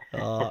this?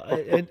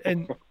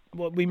 And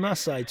what we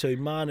must say too,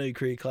 Manu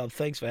Cricket Club,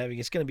 thanks for having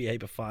us. It's going to be a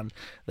heap of fun,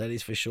 that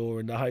is for sure.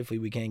 And hopefully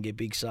we can get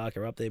Big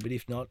Saka up there. But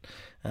if not,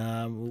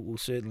 we'll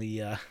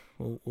certainly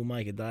we'll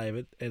make a day of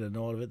it and a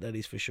night of it. That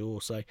is for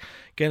sure. So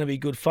going to be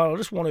good fun. I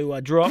just want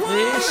to drop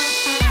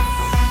this,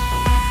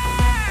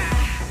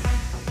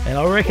 and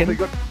I reckon.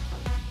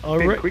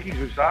 Quickies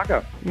with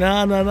Saka.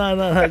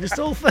 No. Just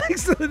all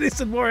thanks to the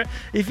Nissan Warrior.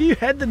 If you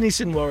had the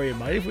Nissan Warrior,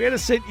 mate, if we had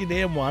sent you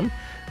down one,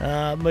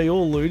 me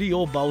or Ludi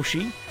or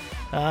Bolshy,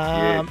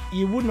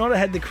 you would not have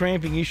had the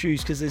cramping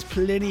issues because there's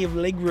plenty of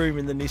leg room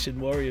in the Nissan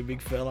Warrior,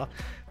 big fella.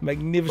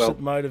 Magnificent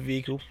motor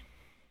vehicle.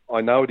 I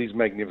know it is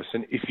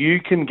magnificent. If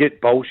you can get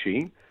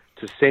Bolshy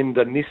to send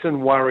a Nissan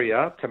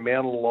Warrior to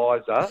Mount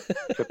Eliza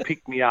to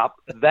pick me up,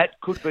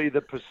 that could be the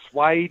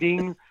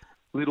persuading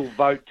little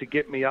vote to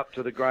get me up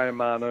to the Graham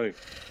Manu.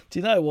 Do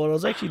you know what? I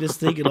was actually just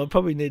thinking I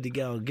probably need to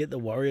go and get the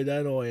Warrior,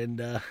 don't I?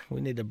 And we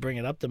need to bring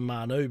it up to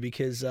Manu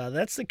because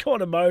that's the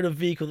kind of motor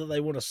vehicle that they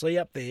want to see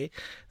up there.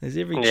 There's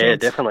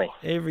definitely.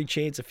 Every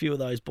chance a few of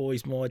those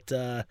boys might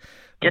get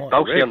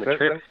Bolshy on the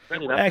trip.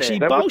 Actually,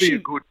 that would be a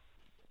Bolshy.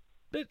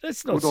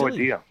 That's not good silly.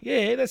 idea.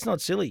 Yeah, that's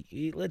not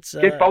silly. Let's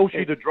get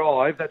Bolshy to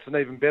drive. That's an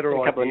even better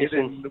a couple of idea.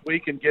 Then we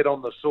can get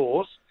on the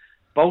source.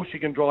 Bolshy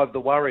can drive the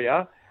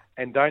Warrior.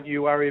 And don't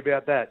you worry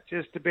about that.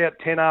 Just about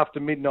 10 after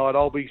midnight,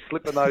 I'll be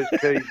slipping those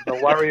keys. The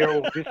Warrior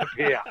will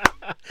disappear.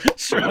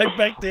 Straight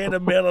back down to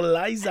Mount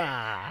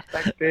Eliza.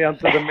 Back down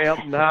to the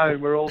mountain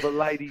home where all the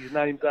ladies'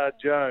 names are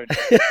Joan.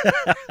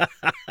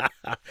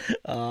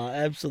 Oh,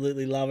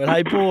 absolutely love it.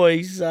 Hey,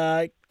 boys,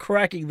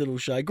 cracking little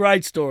show.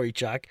 Great story,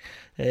 Chuck.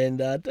 And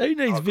who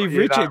needs Viv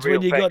Richards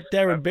when you got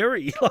Darren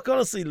Berry? Like,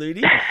 honestly,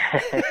 Ludi.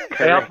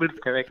 Out with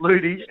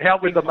Ludi,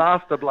 out with the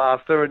Master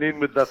Blaster and in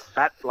with the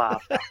Fat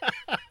Blaster.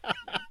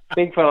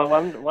 Big fella,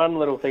 one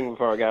little thing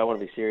before I go, I want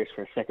to be serious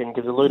for a second,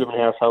 because the Ludeman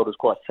household was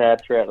quite sad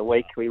throughout the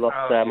week. We lost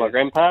my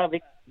grandpa,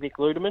 Vic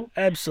Ludeman.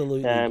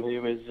 Absolutely.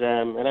 Who was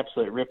an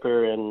absolute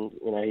ripper, and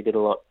he did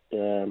a lot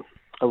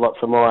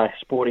for my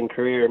sporting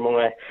career and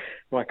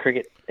my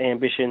cricket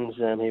ambitions.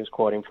 He was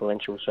quite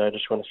influential, so I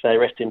just want to say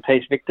rest in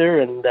peace,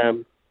 Victor, and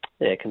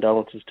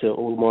condolences to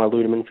all my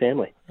Ludeman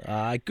family.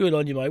 Good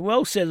on you, mate.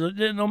 Well said.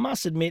 And I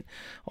must admit,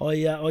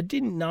 I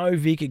didn't know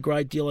Vic a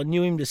great deal. I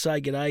knew him to say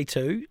g'day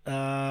to,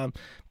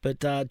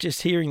 but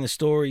just hearing the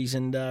stories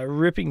and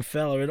ripping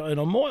fella, and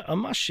I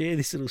must share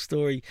this little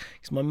story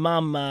because my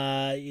mum,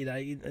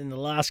 in the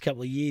last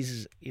couple of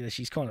years,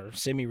 she's kind of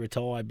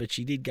semi-retired, but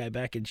she did go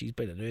back and she's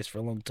been a nurse for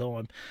a long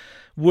time,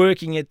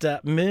 working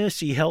at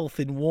Mercy Health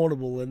in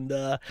Warrnambool,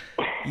 and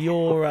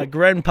your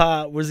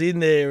grandpa was in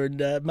there,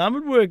 and Mum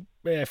would work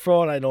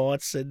Friday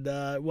nights, and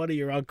one of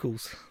your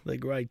uncles, the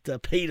great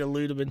Peter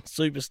Ludeman,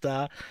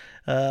 superstar,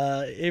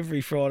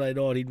 every Friday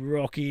night he'd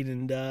rock in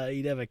and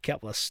he'd have a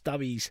couple of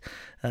stubbies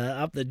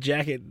up the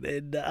jacket,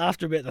 and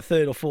after about the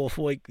third or fourth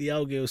week, the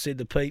old girl said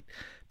to Pete,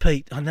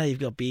 I know you've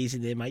got beers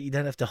in there, mate. You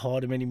don't have to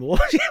hide them anymore.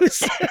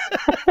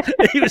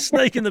 He was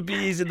sneaking the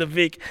beers into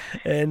Vic,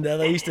 and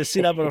they used to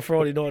sit up on a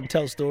Friday night and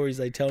tell stories,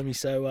 they tell me.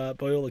 So,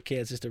 by all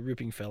accounts, just a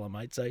ripping fella,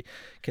 mate. So,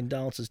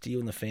 condolences to you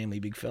and the family,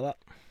 big fella.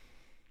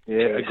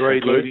 Yeah,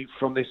 agreed, Ludi.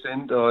 From this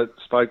end, I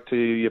spoke to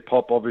your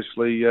pop,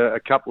 obviously, a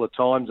couple of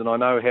times, and I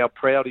know how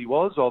proud he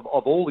was of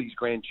all his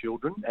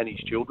grandchildren and his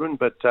children.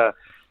 But, I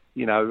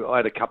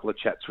had a couple of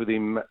chats with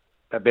him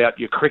about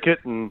your cricket,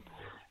 and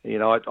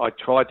I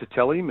tried to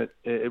tell him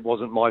it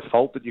wasn't my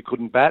fault that you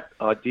couldn't bat.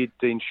 I did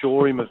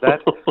ensure him of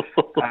that.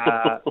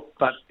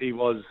 But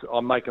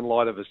I'm making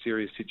light of a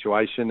serious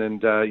situation.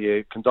 And,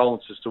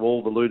 condolences to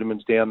all the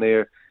Ludemans down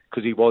there,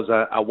 because he was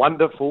a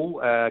wonderful,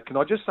 can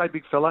I just say,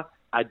 big fella,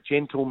 a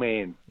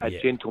gentleman,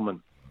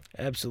 gentleman.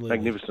 Absolutely.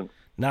 Magnificent.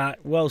 Nah,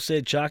 well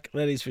said, Chuck.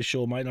 That is for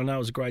sure, mate. I know it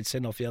was a great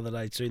send-off the other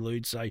day too,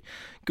 Lude, so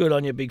good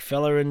on you, big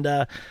fella. And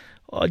I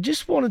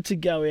just wanted to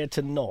go out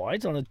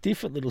tonight on a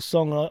different little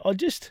song. I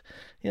just,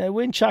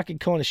 when Chuck had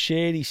kind of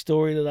shared his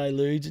story today,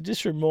 Ludes, it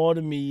just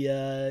reminded me,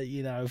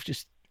 of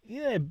just,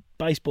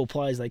 baseball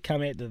players, they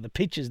come out to the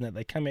pitches and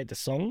they come out to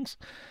songs.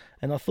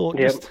 And I thought,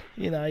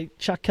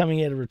 Chuck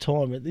coming out of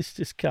retirement, this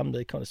just kind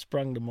of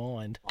sprung to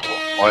mind.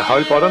 I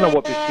hope. I don't know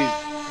what this is.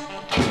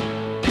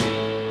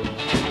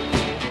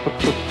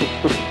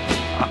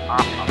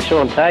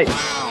 Sean Tate.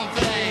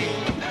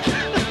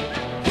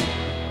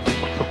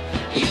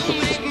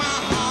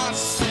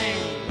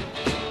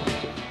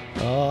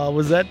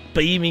 Was that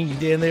beaming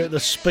down there at the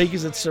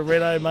speakers at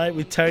Sereno, mate,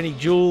 with Tony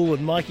Jewell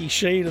and Mikey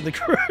Sheen and the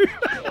crew?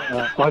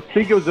 I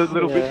think it was a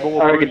little bit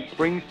more Bruce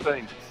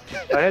Springsteen.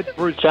 They had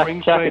Bruce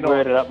Springsteen. Chuck had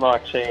worded up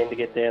Mike Sheen to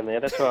get down there.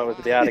 That's why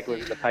the article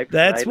was in the paper.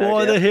 That's today,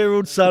 why the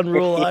Herald Sun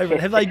rule over.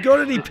 Have they got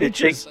any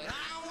pictures?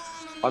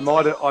 I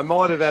might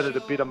have added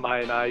a bit of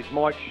mayonnaise.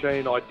 Mike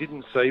Sheen I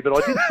didn't see, but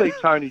I did see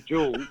Tony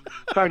Jewell.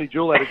 Tony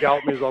Jewell had a go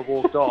at me as I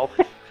walked off.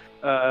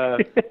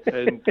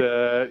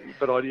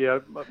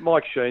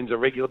 Mike Sheen's a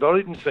regular, but I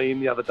didn't see him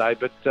the other day.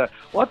 But I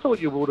thought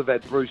you would have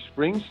had Bruce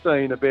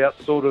Springsteen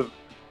about sort of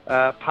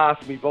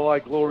pass me by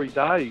glory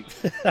days.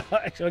 Actually,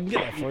 I can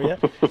get that for you.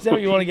 Is that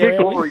what you want to get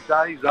out glory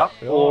days up?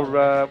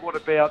 Or what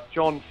about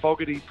John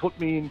Fogerty, put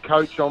me in,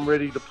 coach, I'm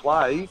ready to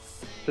play.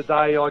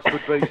 Today I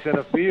could be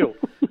centre field.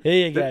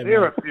 Here you go,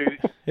 there mate. A few.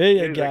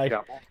 Here you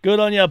go. Good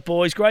on you,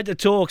 boys. Great to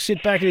talk.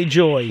 Sit back and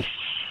enjoy.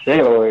 See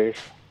you, boys.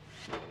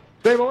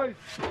 See you, boys.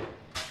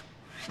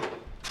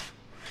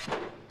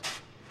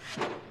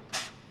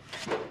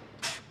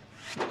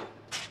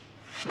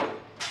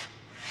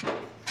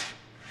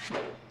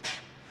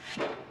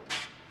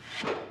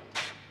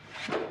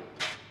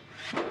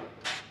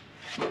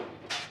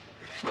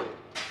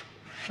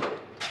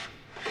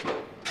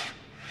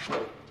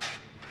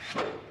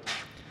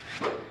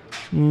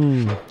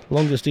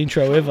 Longest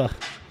intro ever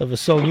of a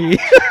song here.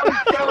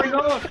 What's going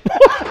on?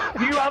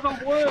 You are the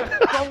worst.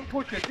 Don't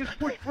push it. Just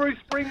push Bruce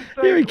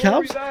Springsteen. Here he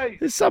comes. Days.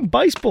 There's some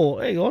baseball.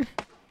 Hang on.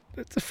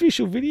 It's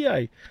official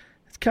video.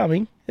 It's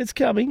coming. It's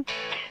coming.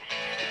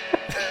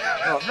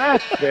 Oh,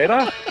 that's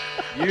better.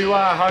 You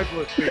are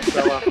hopeless, big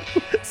fella.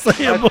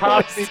 See you, Don't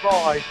pass boys. me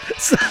by.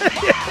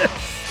 See ya.